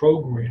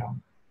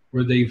program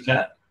where they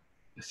vet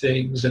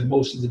things and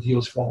most of the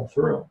deals fall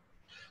through.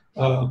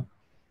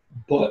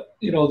 But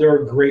there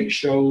are great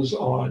shows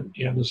on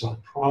Amazon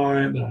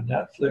Prime and on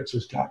Netflix.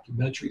 There's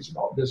documentaries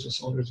about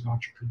business owners and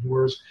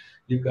entrepreneurs.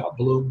 You've got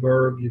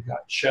Bloomberg, you've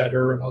got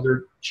Cheddar and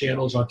other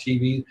channels on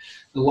TV.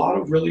 A lot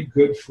of really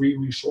good free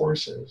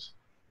resources.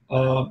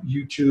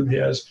 YouTube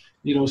has,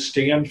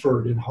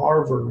 Stanford and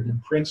Harvard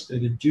and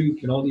Princeton and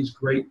Duke and all these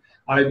great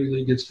Ivy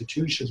League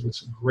institutions with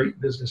some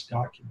great business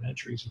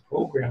documentaries and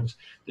programs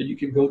that you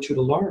can go to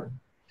learn.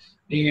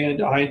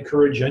 And I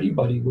encourage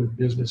anybody with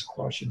business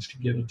questions to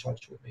get in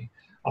touch with me.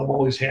 I'm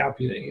always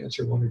happy to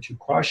answer one or two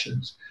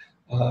questions.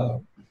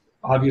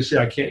 Obviously,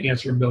 I can't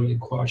answer a million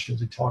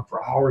questions and talk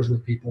for hours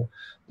with people,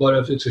 but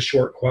if it's a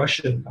short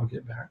question, I'll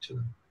get back to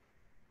them.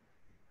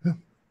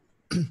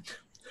 Yeah.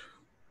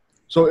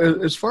 So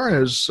as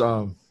far as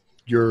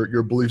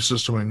your belief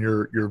system and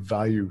your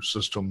value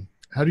system,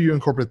 how do you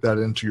incorporate that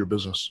into your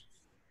business?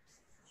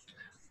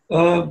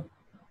 Well,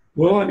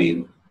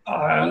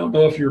 I don't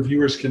know if your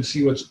viewers can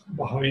see what's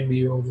behind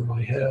me or over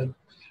my head,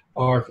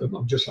 or if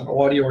I'm just on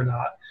audio or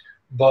not,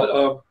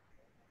 but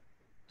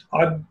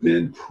I've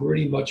been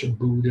pretty much a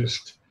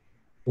Buddhist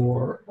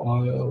for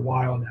a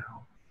while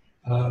now.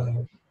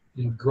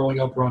 Growing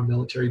up around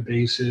military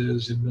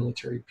bases and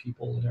military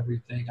people and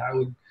everything, I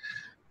would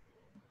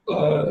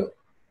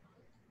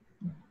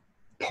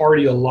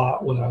party a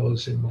lot when I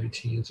was in my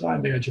teens. I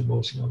imagine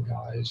most young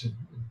guys and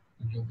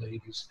young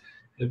ladies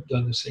have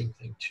done the same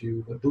thing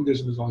too. But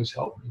Buddhism has always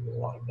helped me with a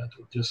lot of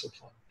mental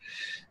discipline.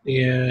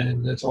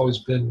 And that's always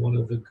been one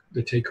of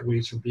the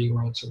takeaways from being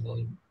around some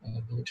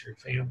military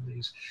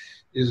families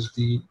is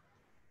the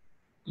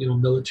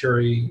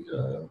military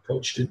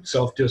approach to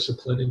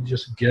self-discipline and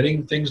just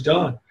getting things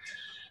done.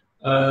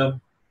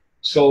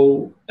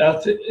 So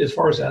as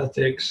far as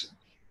ethics,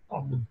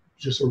 I'm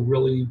just a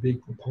really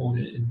big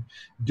proponent in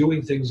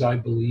doing things I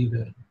believe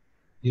in.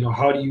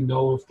 How do you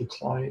know if the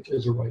client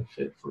is a right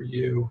fit for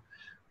you?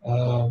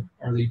 Are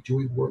they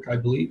doing work I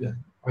believe in?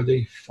 Are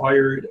they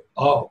fired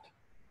up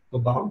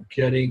about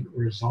getting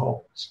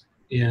results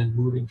and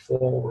moving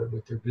forward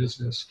with their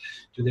business?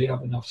 Do they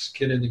have enough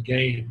skin in the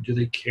game? Do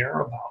they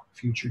care about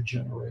future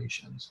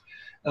generations?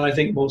 And I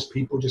think most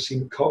people just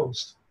seem to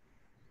coast.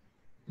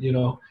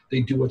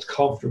 They do what's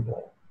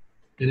comfortable.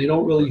 And they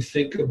don't really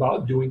think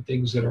about doing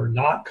things that are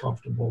not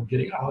comfortable,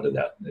 getting out of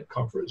that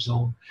comfort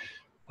zone,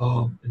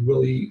 and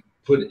really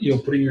putting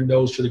your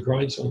nose to the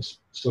grindstone,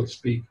 so to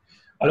speak.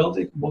 I don't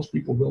think most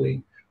people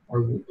really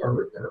are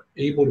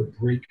able to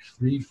break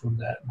free from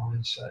that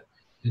mindset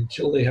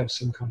until they have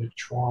some kind of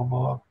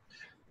trauma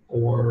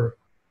or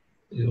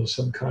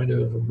some kind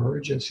of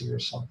emergency or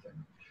something.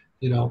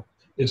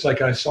 It's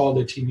like I saw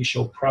the TV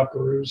show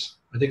Preppers.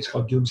 I think it's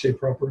called Doomsday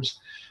Preppers.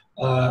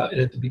 And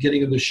at the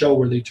beginning of the show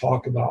where they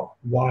talk about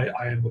why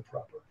I am a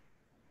prepper.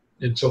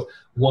 And so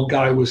one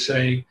guy was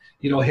saying,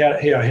 I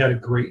had a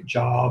great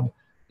job,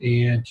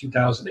 and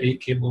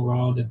 2008 came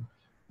around and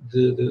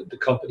the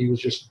company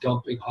was just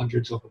dumping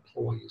hundreds of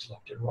employees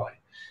left and right.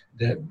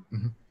 That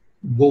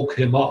woke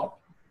him up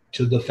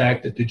to the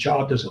fact that the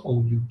job doesn't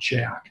own you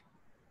jack.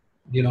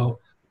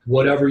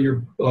 Whatever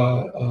your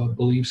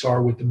beliefs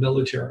are with the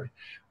military,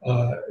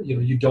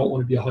 you don't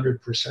want to be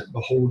 100%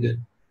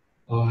 beholden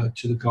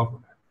to the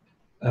government.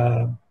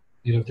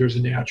 If there's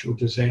a natural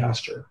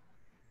disaster,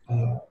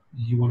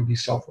 you want to be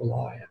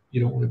self-reliant.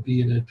 You don't want to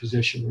be in a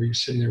position where you're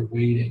sitting there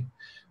waiting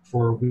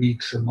for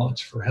weeks or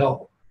months for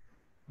help.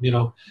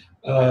 So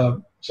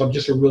I'm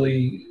just a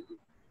really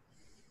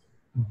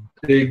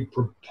big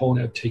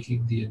proponent of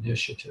taking the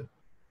initiative.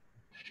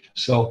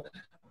 So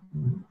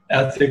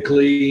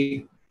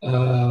ethically,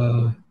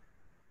 don't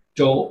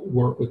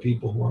work with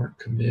people who aren't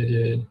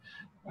committed.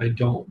 I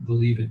don't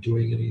believe in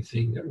doing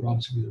anything that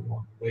rubs me the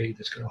wrong way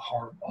that's going to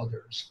harm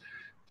others,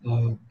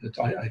 that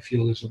I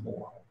feel is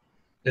immoral.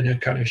 And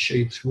that kind of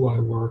shapes who I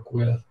work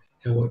with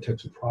and what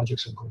types of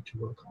projects I'm going to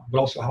work on, but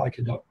also how I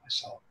conduct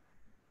myself.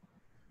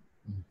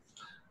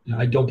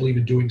 I don't believe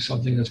in doing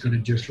something that's going to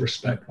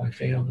disrespect my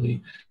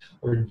family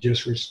or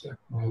disrespect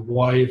my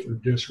wife or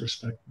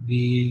disrespect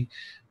me,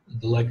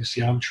 the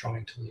legacy I'm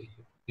trying to leave.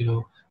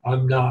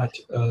 I'm not,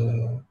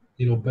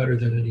 better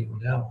than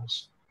anyone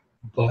else.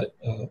 but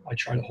I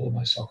try to hold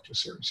myself to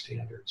certain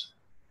standards.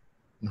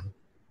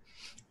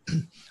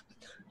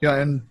 Yeah,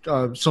 and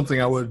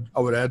something I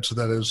would add to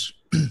that is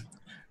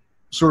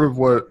sort of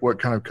what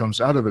kind of comes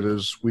out of it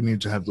is we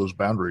need to have those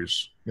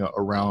boundaries,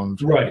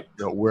 around Right.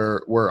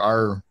 Where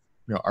our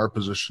our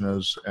position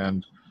is,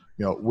 and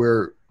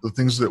where the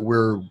things that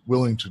we're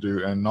willing to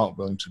do and not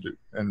willing to do,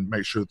 and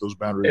make sure that those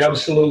boundaries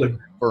Absolutely. are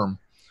firm,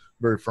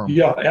 very firm.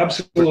 Yeah,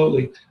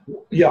 absolutely.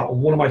 Yeah,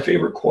 one of my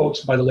favorite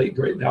quotes by the late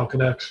great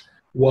Malcolm X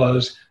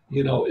was,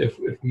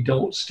 if we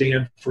don't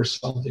stand for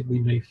something, we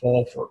may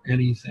fall for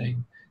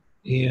anything.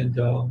 And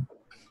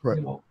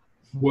Right.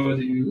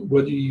 whether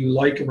you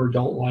like him or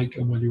don't like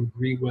him, whether you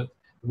agree with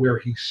where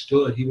he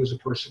stood, he was a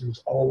person who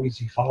was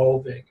always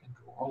evolving and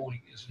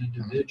growing as an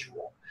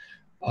individual.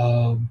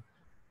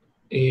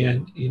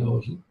 And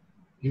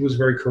he was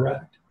very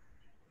correct.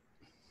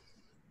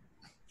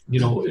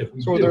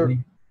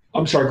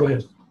 I'm sorry, go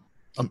ahead.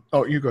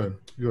 Oh, you go ahead.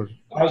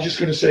 I was just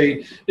going to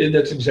say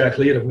that's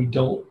exactly it. If we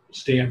don't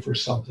stand for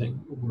something,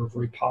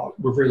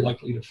 we're very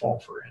likely to fall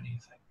for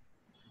anything.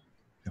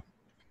 Yeah.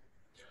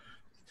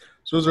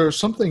 So, is there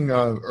something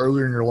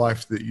earlier in your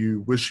life that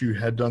you wish you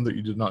had done that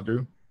you did not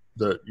do,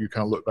 that you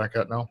kind of look back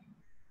at now?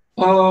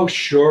 Oh,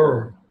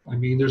 sure. I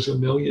mean, there's a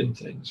million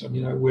things. I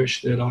mean, I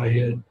wish that I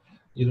had,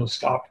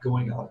 stopped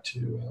going out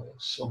to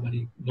so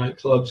many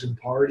nightclubs and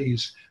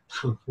parties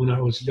when I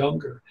was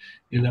younger,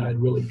 and that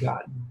I'd really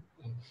gotten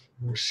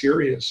more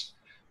serious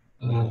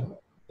at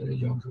a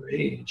younger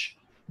age.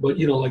 But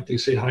like they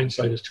say,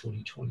 hindsight is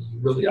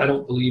 20/20. I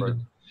don't believe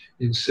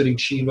in sitting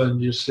Shiva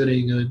and just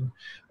sitting and,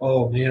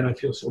 oh man, I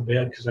feel so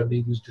bad because I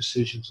made these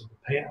decisions in the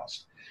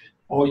past.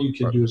 All you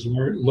can do is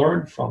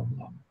learn from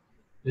them.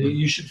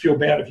 You should feel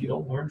bad if you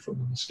don't learn from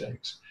the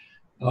mistakes.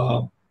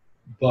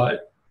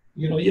 But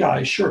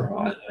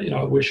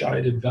I wish I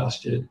had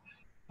invested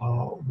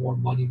more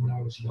money when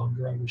I was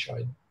younger. I wish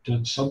I'd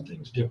done some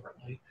things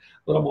differently.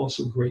 But I'm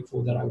also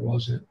grateful that I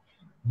wasn't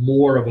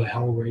more of a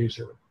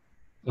hellraiser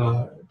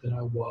than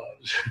I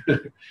was,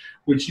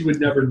 which you would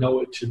never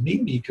know it to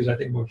meet me because I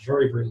think I'm a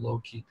very, very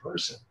low-key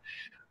person.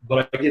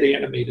 But I get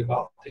animated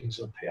about things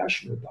I'm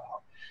passionate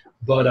about.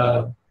 But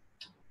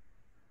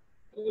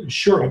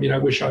sure, I mean, I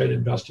wish I had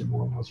invested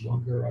more when I was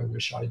younger. I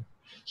wish I'd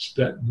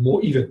spent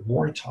even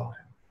more time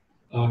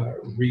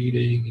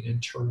reading and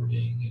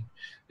interning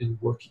and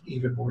working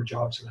even more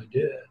jobs than I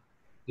did.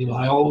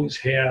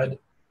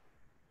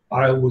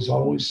 I was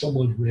always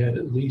someone who had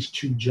at least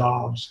 2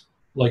 jobs,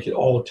 like at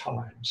all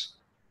times,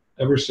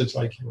 ever since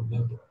I can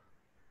remember.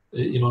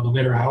 No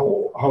matter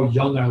how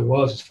young I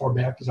was, as far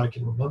back as I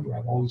can remember,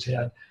 I've always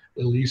had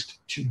at least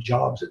 2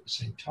 jobs at the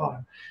same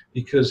time,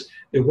 because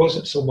it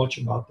wasn't so much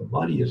about the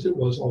money as it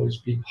was always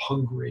being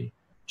hungry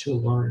to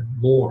learn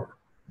more.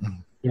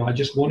 I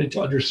just wanted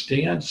to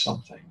understand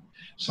something.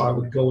 So I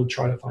would go and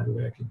try to find a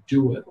way I could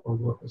do it, or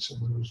work with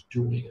someone who's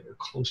doing it or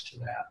close to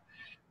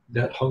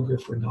that hunger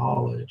for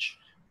knowledge.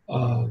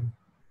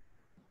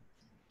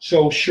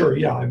 So sure,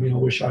 yeah, I mean, I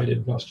wish I had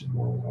invested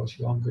more when I was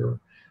younger.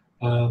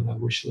 I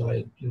wish that I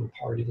had,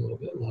 partied a little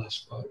bit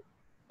less, but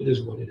it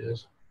is what it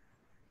is.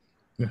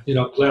 Yeah.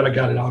 I'm glad I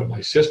got it out of my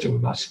system.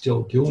 I'm not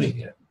still doing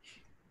it.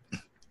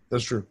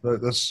 That's true.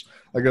 That's,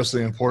 I guess,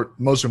 the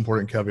most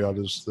important caveat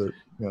is that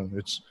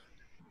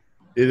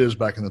it is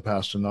back in the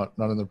past and not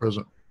in the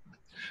present.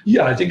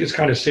 Yeah, I think it's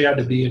kind of sad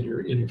to be in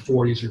your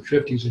 40s or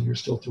 50s and you're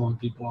still throwing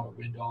people out of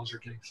windows or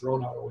getting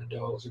thrown out of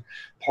windows and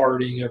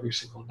partying every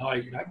single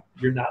night.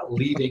 You're not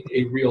leaving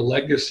a real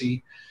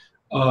legacy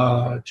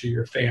to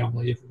your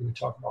family, if we're going to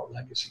talk about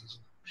legacies.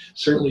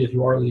 Certainly, if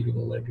you are leaving a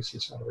legacy,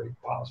 it's not a very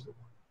positive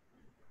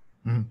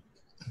one. Mm-hmm.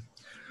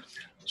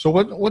 So,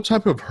 what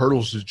type of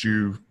hurdles did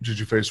you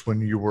face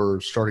when you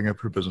were starting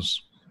up your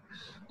business?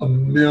 A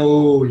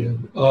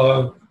million.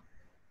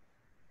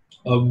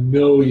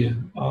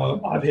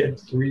 I've had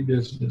 3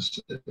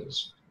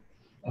 businesses.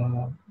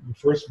 The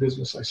first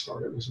business I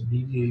started was a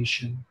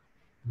mediation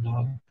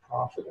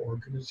nonprofit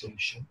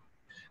organization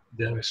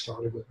that I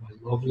started with my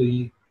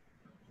lovely,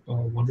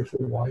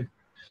 wonderful wife.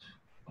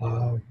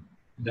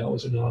 That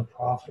was a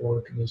nonprofit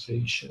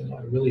organization.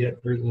 I really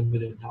had very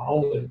limited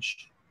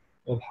knowledge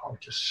of how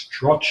to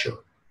structure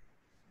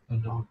a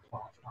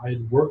nonprofit. I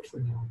had worked for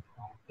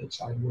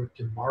nonprofits. I had worked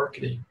in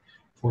marketing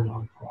for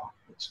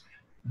nonprofits,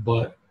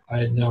 but I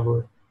had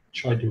never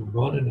tried to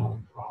run a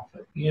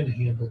nonprofit and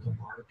handle the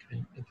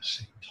marketing at the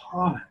same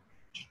time.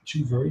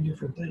 2 very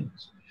different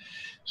things.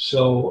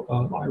 So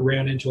I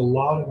ran into a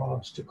lot of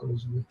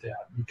obstacles with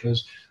that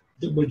because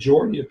the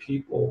majority of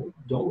people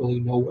don't really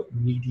know what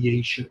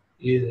mediation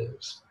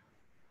is.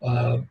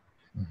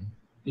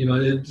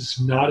 It's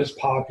not as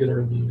popular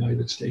in the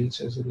United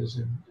States as it is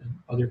in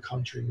other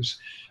countries.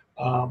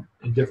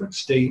 In different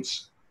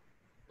states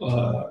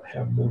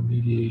have more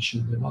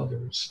mediation than other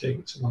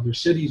states, and other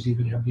cities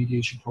even have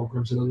mediation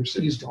programs that other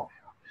cities don't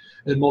have.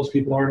 And most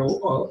people aren't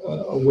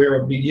aware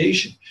of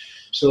mediation.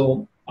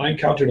 So I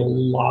encountered a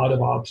lot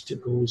of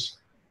obstacles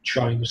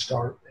trying to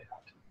start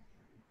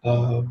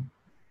that.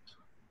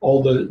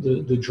 All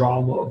the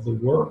drama of the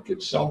work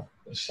itself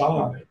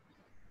aside,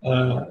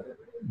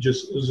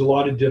 there's a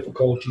lot of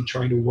difficulty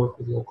trying to work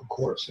with local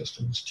court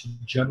systems to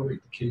generate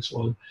the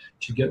caseload,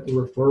 to get the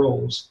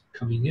referrals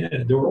coming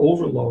in. There were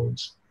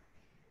overloads.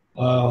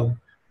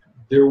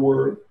 There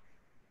were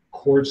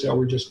courts that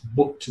were just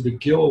booked to the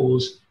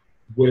gills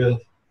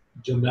with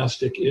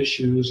domestic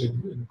issues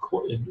and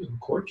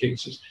court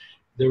cases.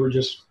 They were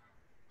just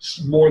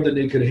more than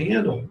they could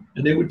handle,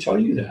 and they would tell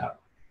you that,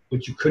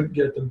 but you couldn't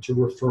get them to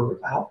refer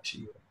out to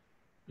you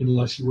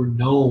unless you were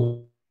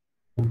known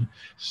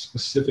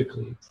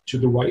specifically to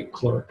the right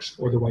clerks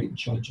or the right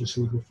judges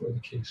who would refer the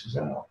cases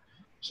out.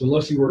 So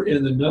unless you were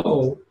in the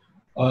know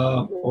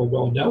or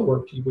well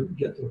networked, you wouldn't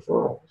get the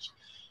referrals.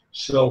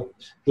 So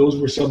those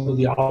were some of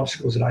the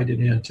obstacles that I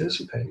didn't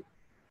anticipate.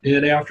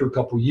 And after a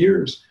couple of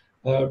years,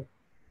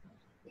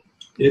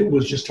 it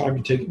was just time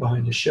to take it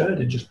behind the shed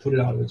and just put it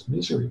out of its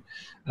misery.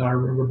 And I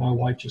remember my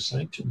wife just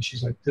saying to me,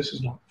 she's like, "This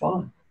is not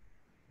fun.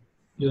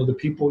 You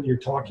know, you're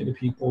talking to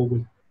people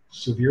with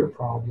severe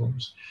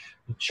problems,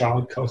 with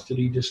child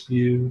custody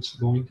disputes,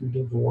 going through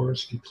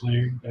divorce,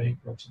 declaring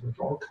bankruptcy, there's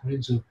all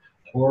kinds of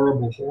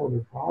horrible,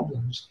 horrible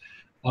problems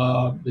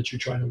that you're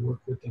trying to work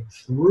with them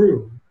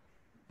through.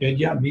 And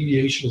yeah,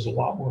 mediation is a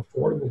lot more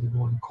affordable than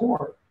going to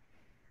court.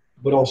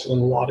 But also in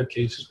a lot of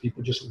cases,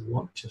 people just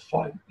want to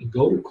fight and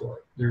go to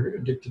court. They're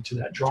addicted to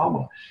that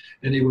drama,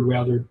 and they would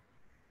rather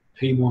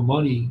pay more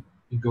money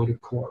and go to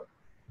court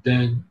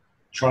than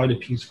try to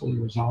peacefully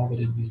resolve it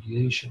in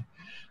mediation.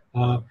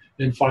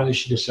 And finally,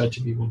 she just said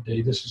to me one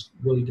day, "This is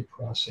really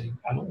depressing.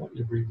 I don't want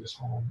you to bring this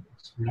home.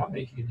 We're not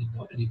making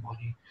any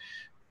money.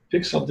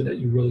 Pick something that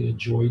you really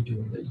enjoy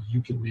doing, that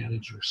you can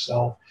manage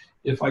yourself.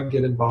 If I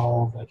get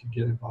involved, I can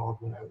get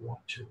involved when I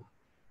want to.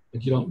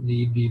 But you don't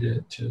need me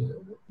to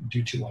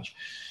do too much."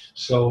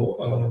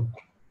 So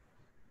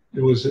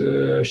it was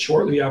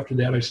shortly after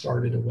that I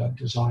started a web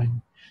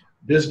design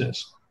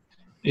business.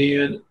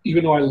 And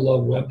even though I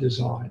love web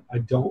design, I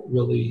don't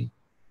really,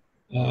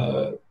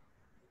 as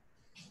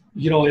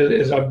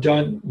I've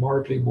done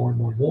marketing more and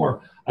more and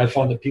more, I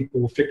found that people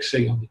will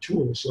fixate on the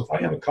tools. So if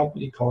I have a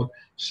company called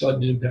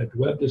Sudden Impact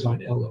Web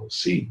Design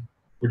LLC,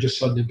 or just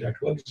Sudden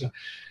Impact Web Design,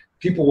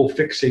 people will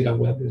fixate on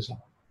web design.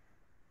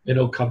 And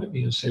they'll come at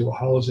me and say, "Well,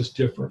 how is this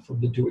different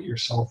from the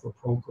do-it-yourself or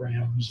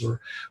programs,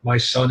 or my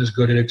son is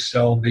good at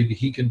Excel, maybe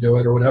he can do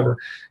it," or whatever.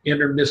 And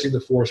they're missing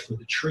the forest for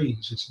the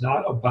trees. It's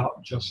not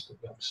about just the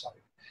website.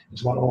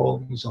 It's about all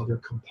of these other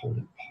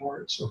component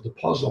parts of the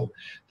puzzle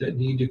that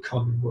need to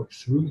come and work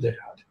through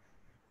that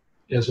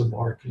as a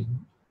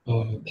marketing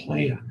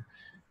plan.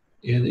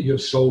 And you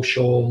have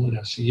social and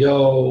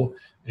SEO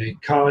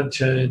and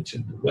content,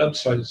 and the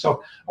website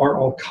itself are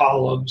all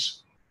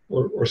columns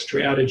or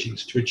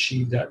strategies to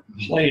achieve that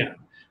plan,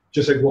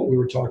 just like what we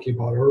were talking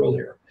about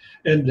earlier.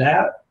 And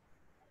that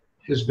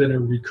has been a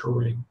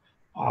recurring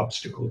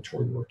obstacle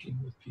toward working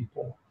with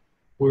people,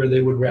 where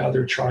they would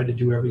rather try to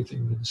do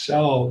everything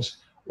themselves,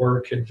 or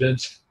are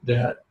convinced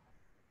that,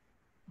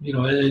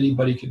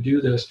 anybody can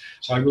do this,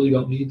 so I really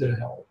don't need the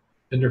help.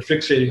 And they're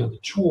fixating on the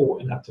tool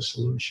and not the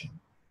solution,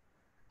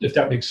 if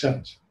that makes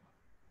sense.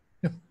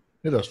 Yeah,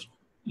 it does.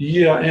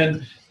 Yeah,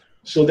 and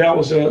so that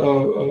was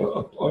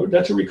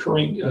that's a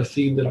recurring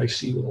theme that I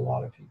see with a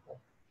lot of people.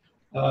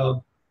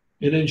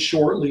 And then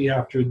shortly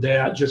after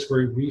that, just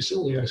very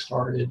recently, I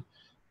started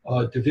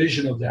a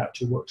division of that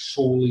to work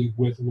solely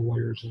with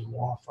lawyers and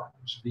law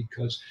firms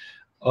because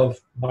of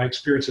my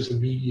experience as a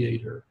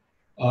mediator.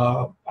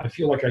 I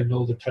feel like I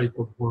know the type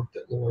of work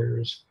that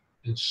lawyers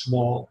and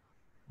small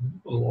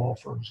law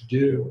firms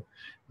do,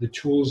 the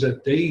tools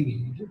that they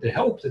need, the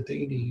help that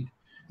they need.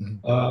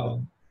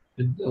 Mm-hmm.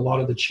 And a lot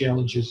of the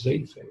challenges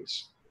they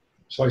face.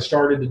 So I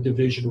started a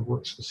division of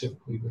work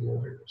specifically with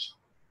lawyers.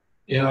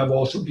 And I've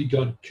also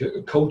begun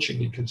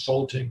coaching and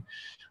consulting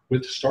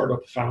with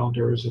startup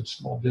founders and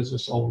small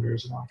business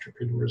owners and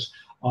entrepreneurs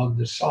on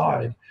the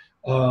side,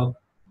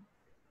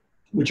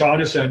 which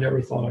honestly I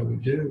never thought I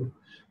would do.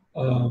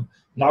 And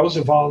I was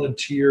a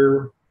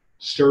volunteer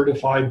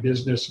certified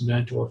business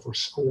mentor for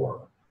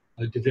SCORE,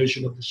 a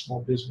division of the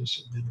Small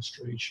Business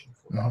Administration.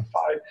 For about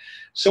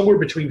somewhere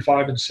between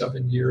 5 and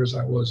 7 years,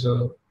 I was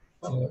a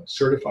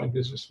certified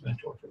business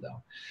mentor for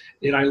them.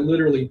 And I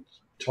literally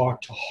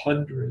talked to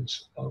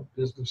hundreds of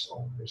business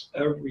owners,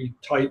 every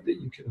type that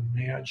you can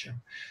imagine.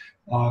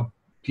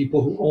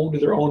 People who owned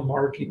their own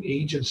marketing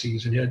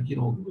agencies and had,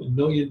 $1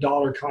 million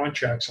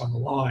contracts on the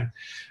line.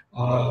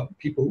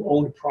 People who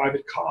owned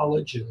private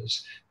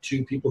colleges,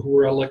 to people who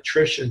were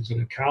electricians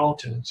and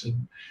accountants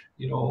and,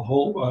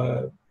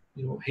 home,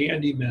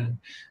 handymen,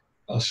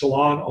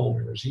 salon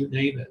owners, you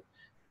name it.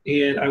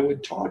 And I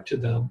would talk to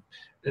them.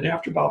 And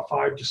after about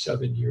 5 to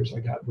 7 years, I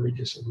got very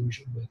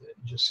disillusioned with it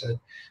and just said,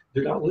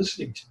 they're not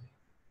listening to me.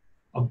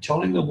 I'm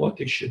telling them what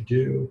they should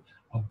do.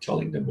 I'm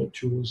telling them what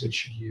tools they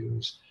should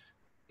use.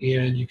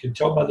 And you can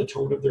tell by the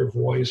tone of their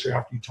voice, or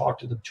after you talk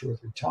to them 2 or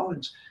 3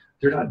 times,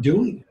 they're not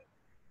doing it.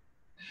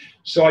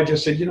 So I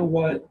just said, you know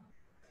what?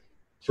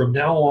 From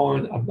now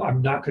on,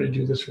 I'm not going to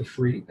do this for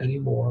free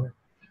anymore,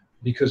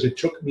 because it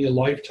took me a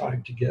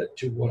lifetime to get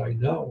to what I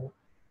know,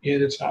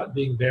 and it's not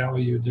being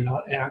valued. They're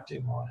not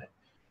acting on it.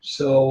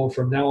 So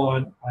from now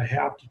on, I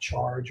have to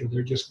charge, or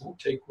they just won't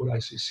take what I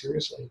say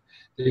seriously.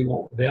 They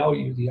won't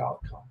value the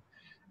outcome.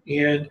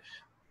 And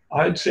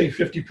I'd say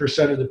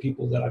 50% of the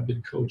people that I've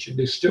been coaching,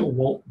 they still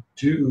won't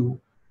do.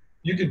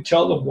 You can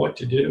tell them what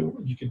to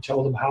do, you can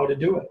tell them how to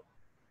do it,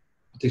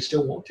 but they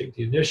still won't take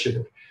the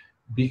initiative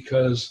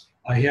because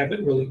I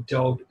haven't really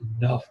delved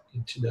enough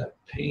into that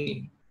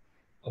pain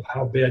of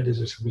how bad does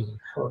this really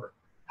hurt?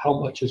 How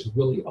much is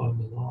really on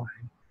the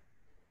line?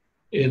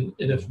 And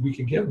if we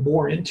can get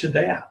more into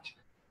that,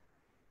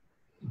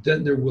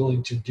 then they're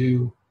willing to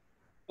do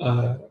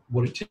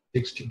what it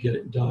takes to get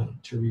it done,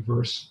 to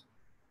reverse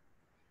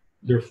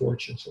their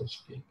fortune, so to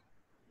speak.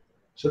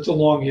 So it's a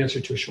long answer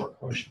to a short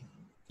question.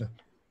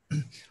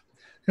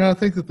 Yeah, I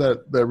think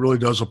that really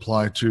does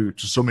apply to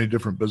so many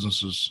different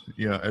businesses.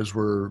 As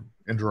we're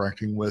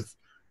interacting with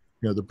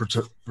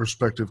the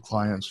prospective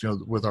clients,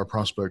 with our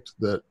prospect,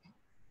 that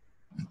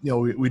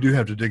we do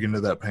have to dig into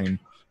that pain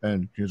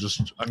and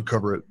just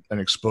uncover it and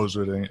expose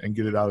it and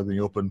get it out in the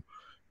open.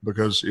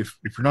 Because if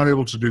you're not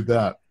able to do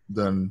that,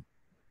 then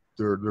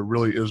there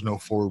really is no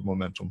forward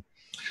momentum.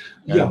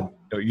 And,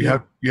 you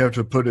have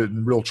to put it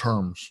in real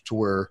terms to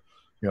where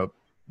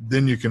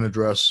then you can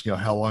address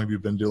how long have you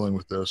been dealing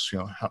with this,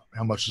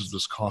 how much does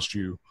this cost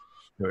you,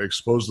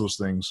 expose those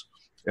things,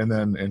 and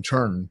then in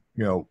turn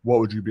what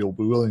would you be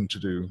willing to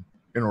do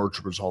in order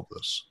to resolve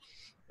this,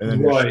 and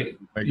then right.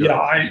 make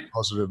a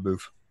positive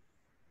move.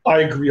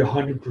 I agree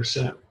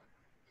 100%.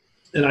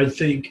 And I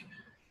think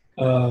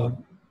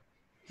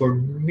for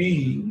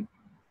me,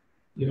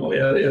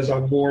 as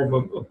I'm more of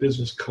a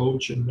business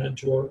coach and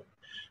mentor,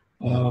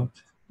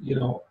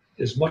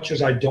 as much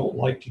as I don't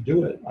like to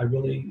do it, I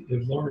really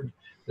have learned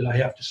that I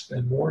have to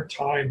spend more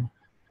time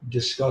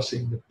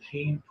discussing the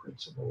pain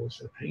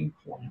principles or pain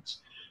points,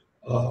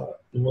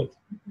 and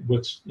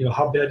what's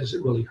how bad does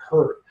it really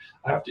hurt.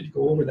 I have to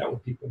go over that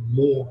with people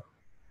more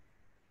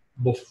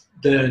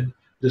than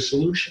the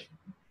solution.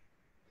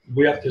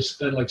 We have to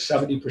spend like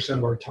 70%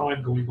 of our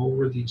time going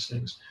over these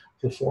things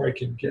before I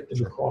can get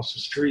them across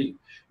the street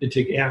and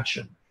take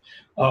action.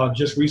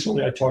 Just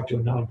recently, I talked to a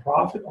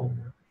nonprofit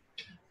owner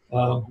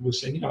who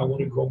was saying, I want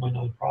to grow my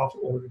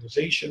nonprofit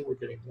organization. We're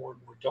getting more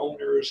and more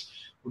donors.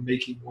 We're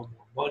making more and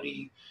more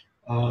money.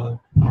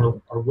 Our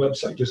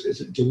website just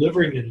isn't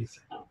delivering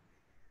anything.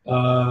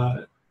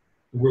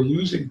 We're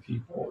losing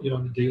people,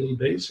 on a daily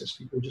basis.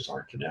 People just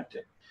aren't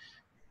connecting.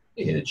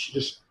 And she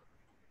just,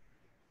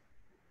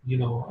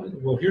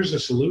 well, here's the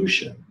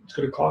solution. It's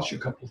going to cost you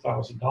a couple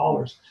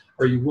 $1,000s.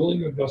 Are you willing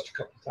to invest a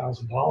couple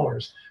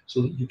 $1,000s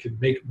so that you can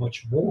make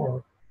much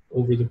more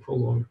over the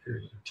prolonged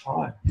period of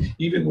time?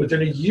 Even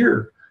within a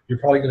year, you're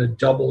probably going to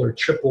double or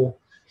triple,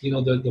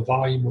 the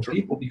volume of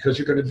people, because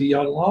you're going to be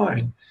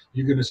online.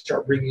 You're going to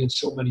start bringing in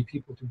so many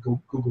people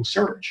through Google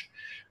search.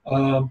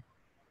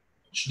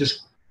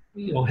 Just,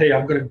 hey,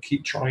 I'm going to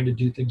keep trying to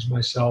do things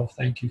myself.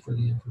 Thank you for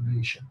the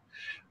information.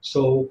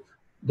 So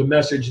the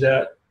message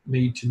that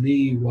made to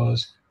me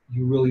was,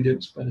 you really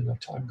didn't spend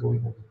enough time going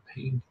over the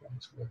pain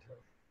points with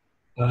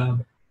her.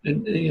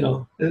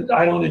 And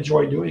I don't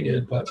enjoy doing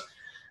it, but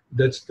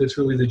that's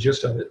really the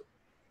gist of it.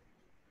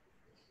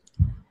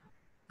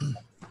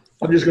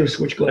 I'm just going to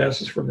switch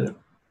glasses for a minute.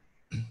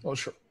 Oh,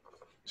 sure.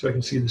 So I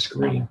can see the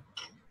screen.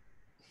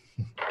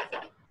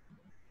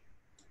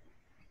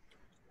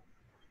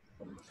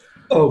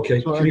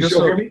 Okay. So can you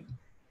still hear me?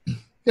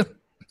 Yeah.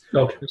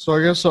 Okay. So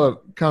I guess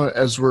kind of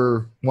as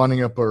we're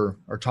winding up our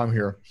time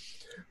here,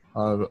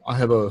 I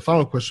have a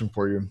final question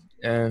for you,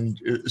 and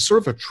it's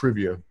sort of a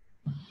trivia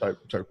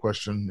type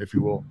question, if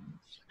you will.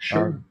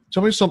 Sure.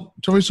 Tell me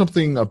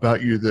something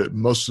about you that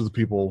most of the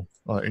people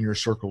in your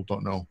circle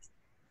don't know.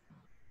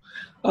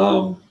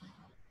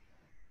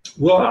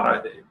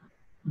 Well,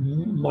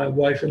 my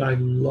wife and I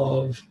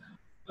love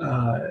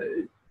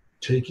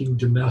taking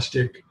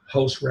domestic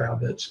house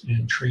rabbits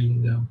and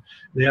training them.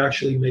 They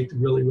actually make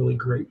really, really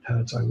great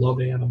pets. I love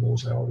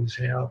animals. I always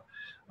have.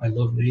 I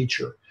love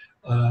nature.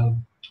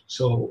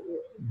 So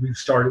we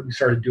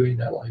started doing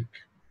that like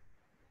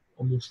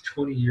almost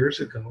 20 years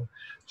ago,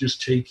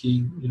 just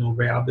taking,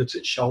 rabbits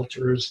at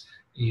shelters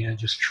and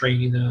just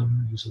training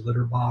them, use a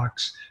litter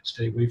box,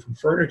 stay away from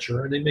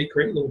furniture, and they make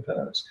great little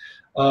pets.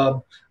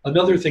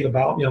 Another thing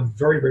about me, I'm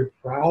very, very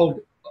proud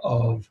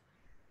of,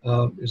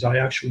 is I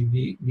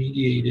actually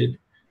mediated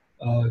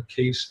a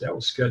case that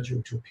was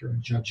scheduled to appear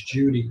in Judge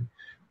Judy.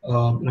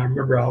 And I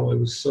remember how I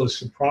was so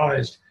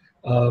surprised.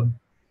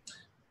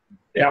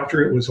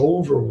 After it was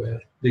over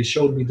with, they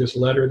showed me this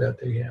letter that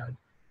they had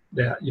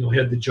that,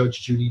 had the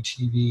Judge Judy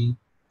TV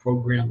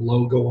program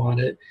logo on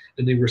it,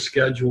 and they were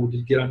scheduled to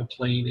get on a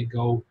plane and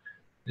go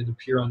and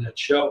appear on that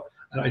show.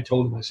 And I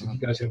told them, I said, you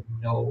guys have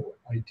no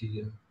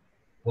idea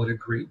what a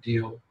great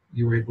deal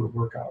you were able to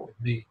work out with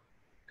me.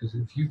 Because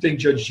if you think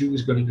Judge Judy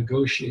is going to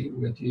negotiate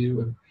with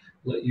you and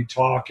let you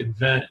talk and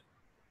vent,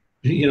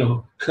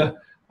 you got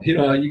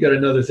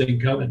another thing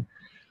coming.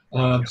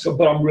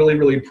 But I'm really,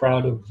 really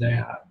proud of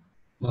that.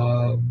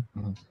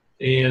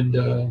 And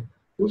it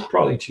was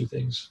probably two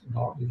things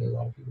about me that a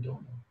lot of people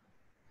don't know.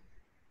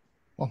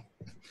 Well,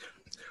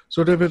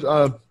 so David,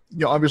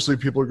 obviously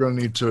people are going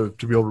to need to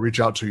be able to reach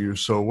out to you.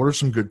 So what are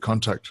some good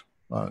contact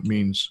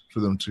means for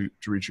them to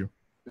reach you?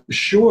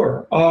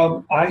 Sure.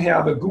 I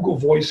have a Google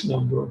Voice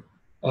number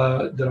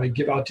that I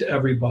give out to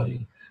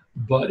everybody,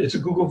 but it's a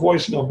Google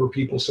Voice number,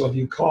 people. So if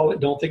you call it,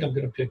 don't think I'm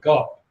going to pick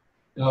up.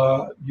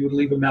 You would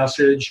leave a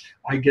message.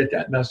 I get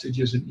that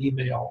message as an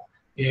email,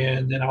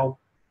 and then I'll,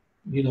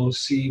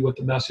 see what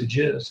the message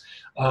is.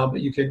 But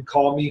you can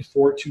call me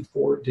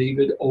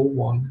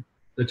 424-DAVID-01.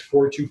 That's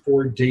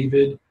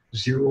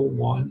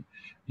 424-DAVID-01.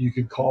 You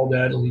can call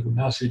that and leave a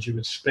message. If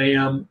it's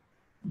spam,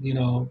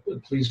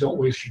 please don't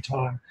waste your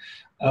time.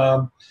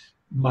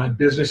 My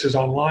business is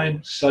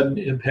online. Sudden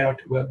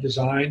Impact Web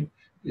Design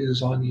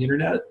is on the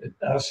internet at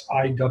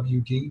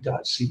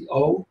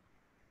siwd.co.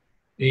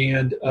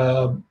 And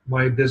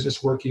my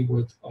business working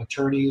with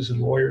attorneys and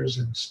lawyers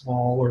and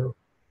smaller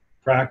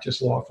practice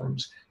law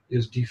firms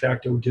is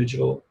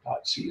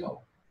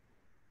defactodigital.co.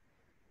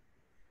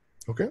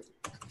 Okay.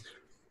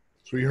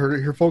 So you heard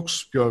it here,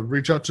 folks.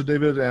 Reach out to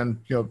David and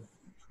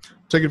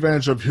take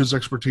advantage of his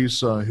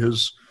expertise,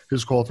 his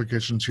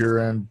qualifications here,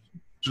 and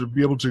to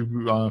be able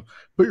to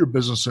put your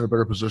business in a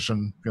better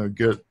position.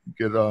 Get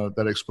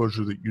that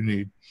exposure that you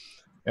need,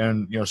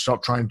 and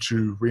stop trying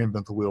to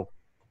reinvent the wheel.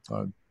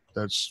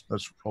 That's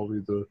probably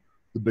the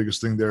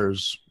biggest thing there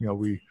is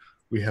we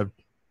have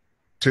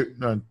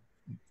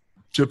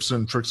tips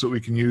and tricks that we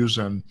can use,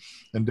 and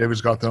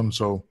David's got them.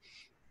 So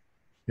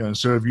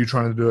instead of you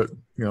trying to do it,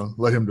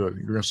 let him do it.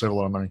 You're going to save a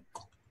lot of money.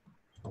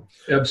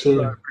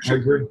 Absolutely, I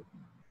agree.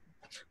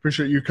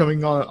 Appreciate you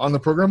coming on the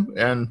program,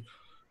 and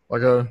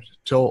like I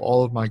tell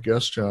all of my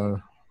guests, I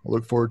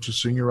look forward to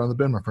seeing you around the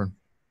bend, my friend.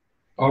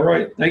 All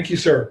right, thank you,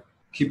 sir.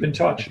 Keep in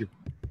touch.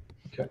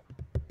 Okay.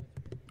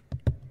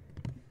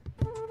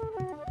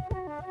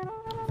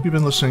 You've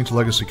been listening to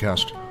Legacy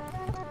Cast.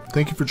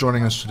 Thank you for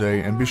joining us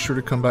today, and be sure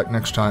to come back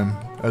next time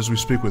as we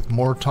speak with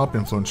more top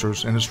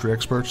influencers, industry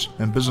experts,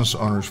 and business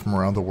owners from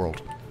around the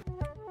world.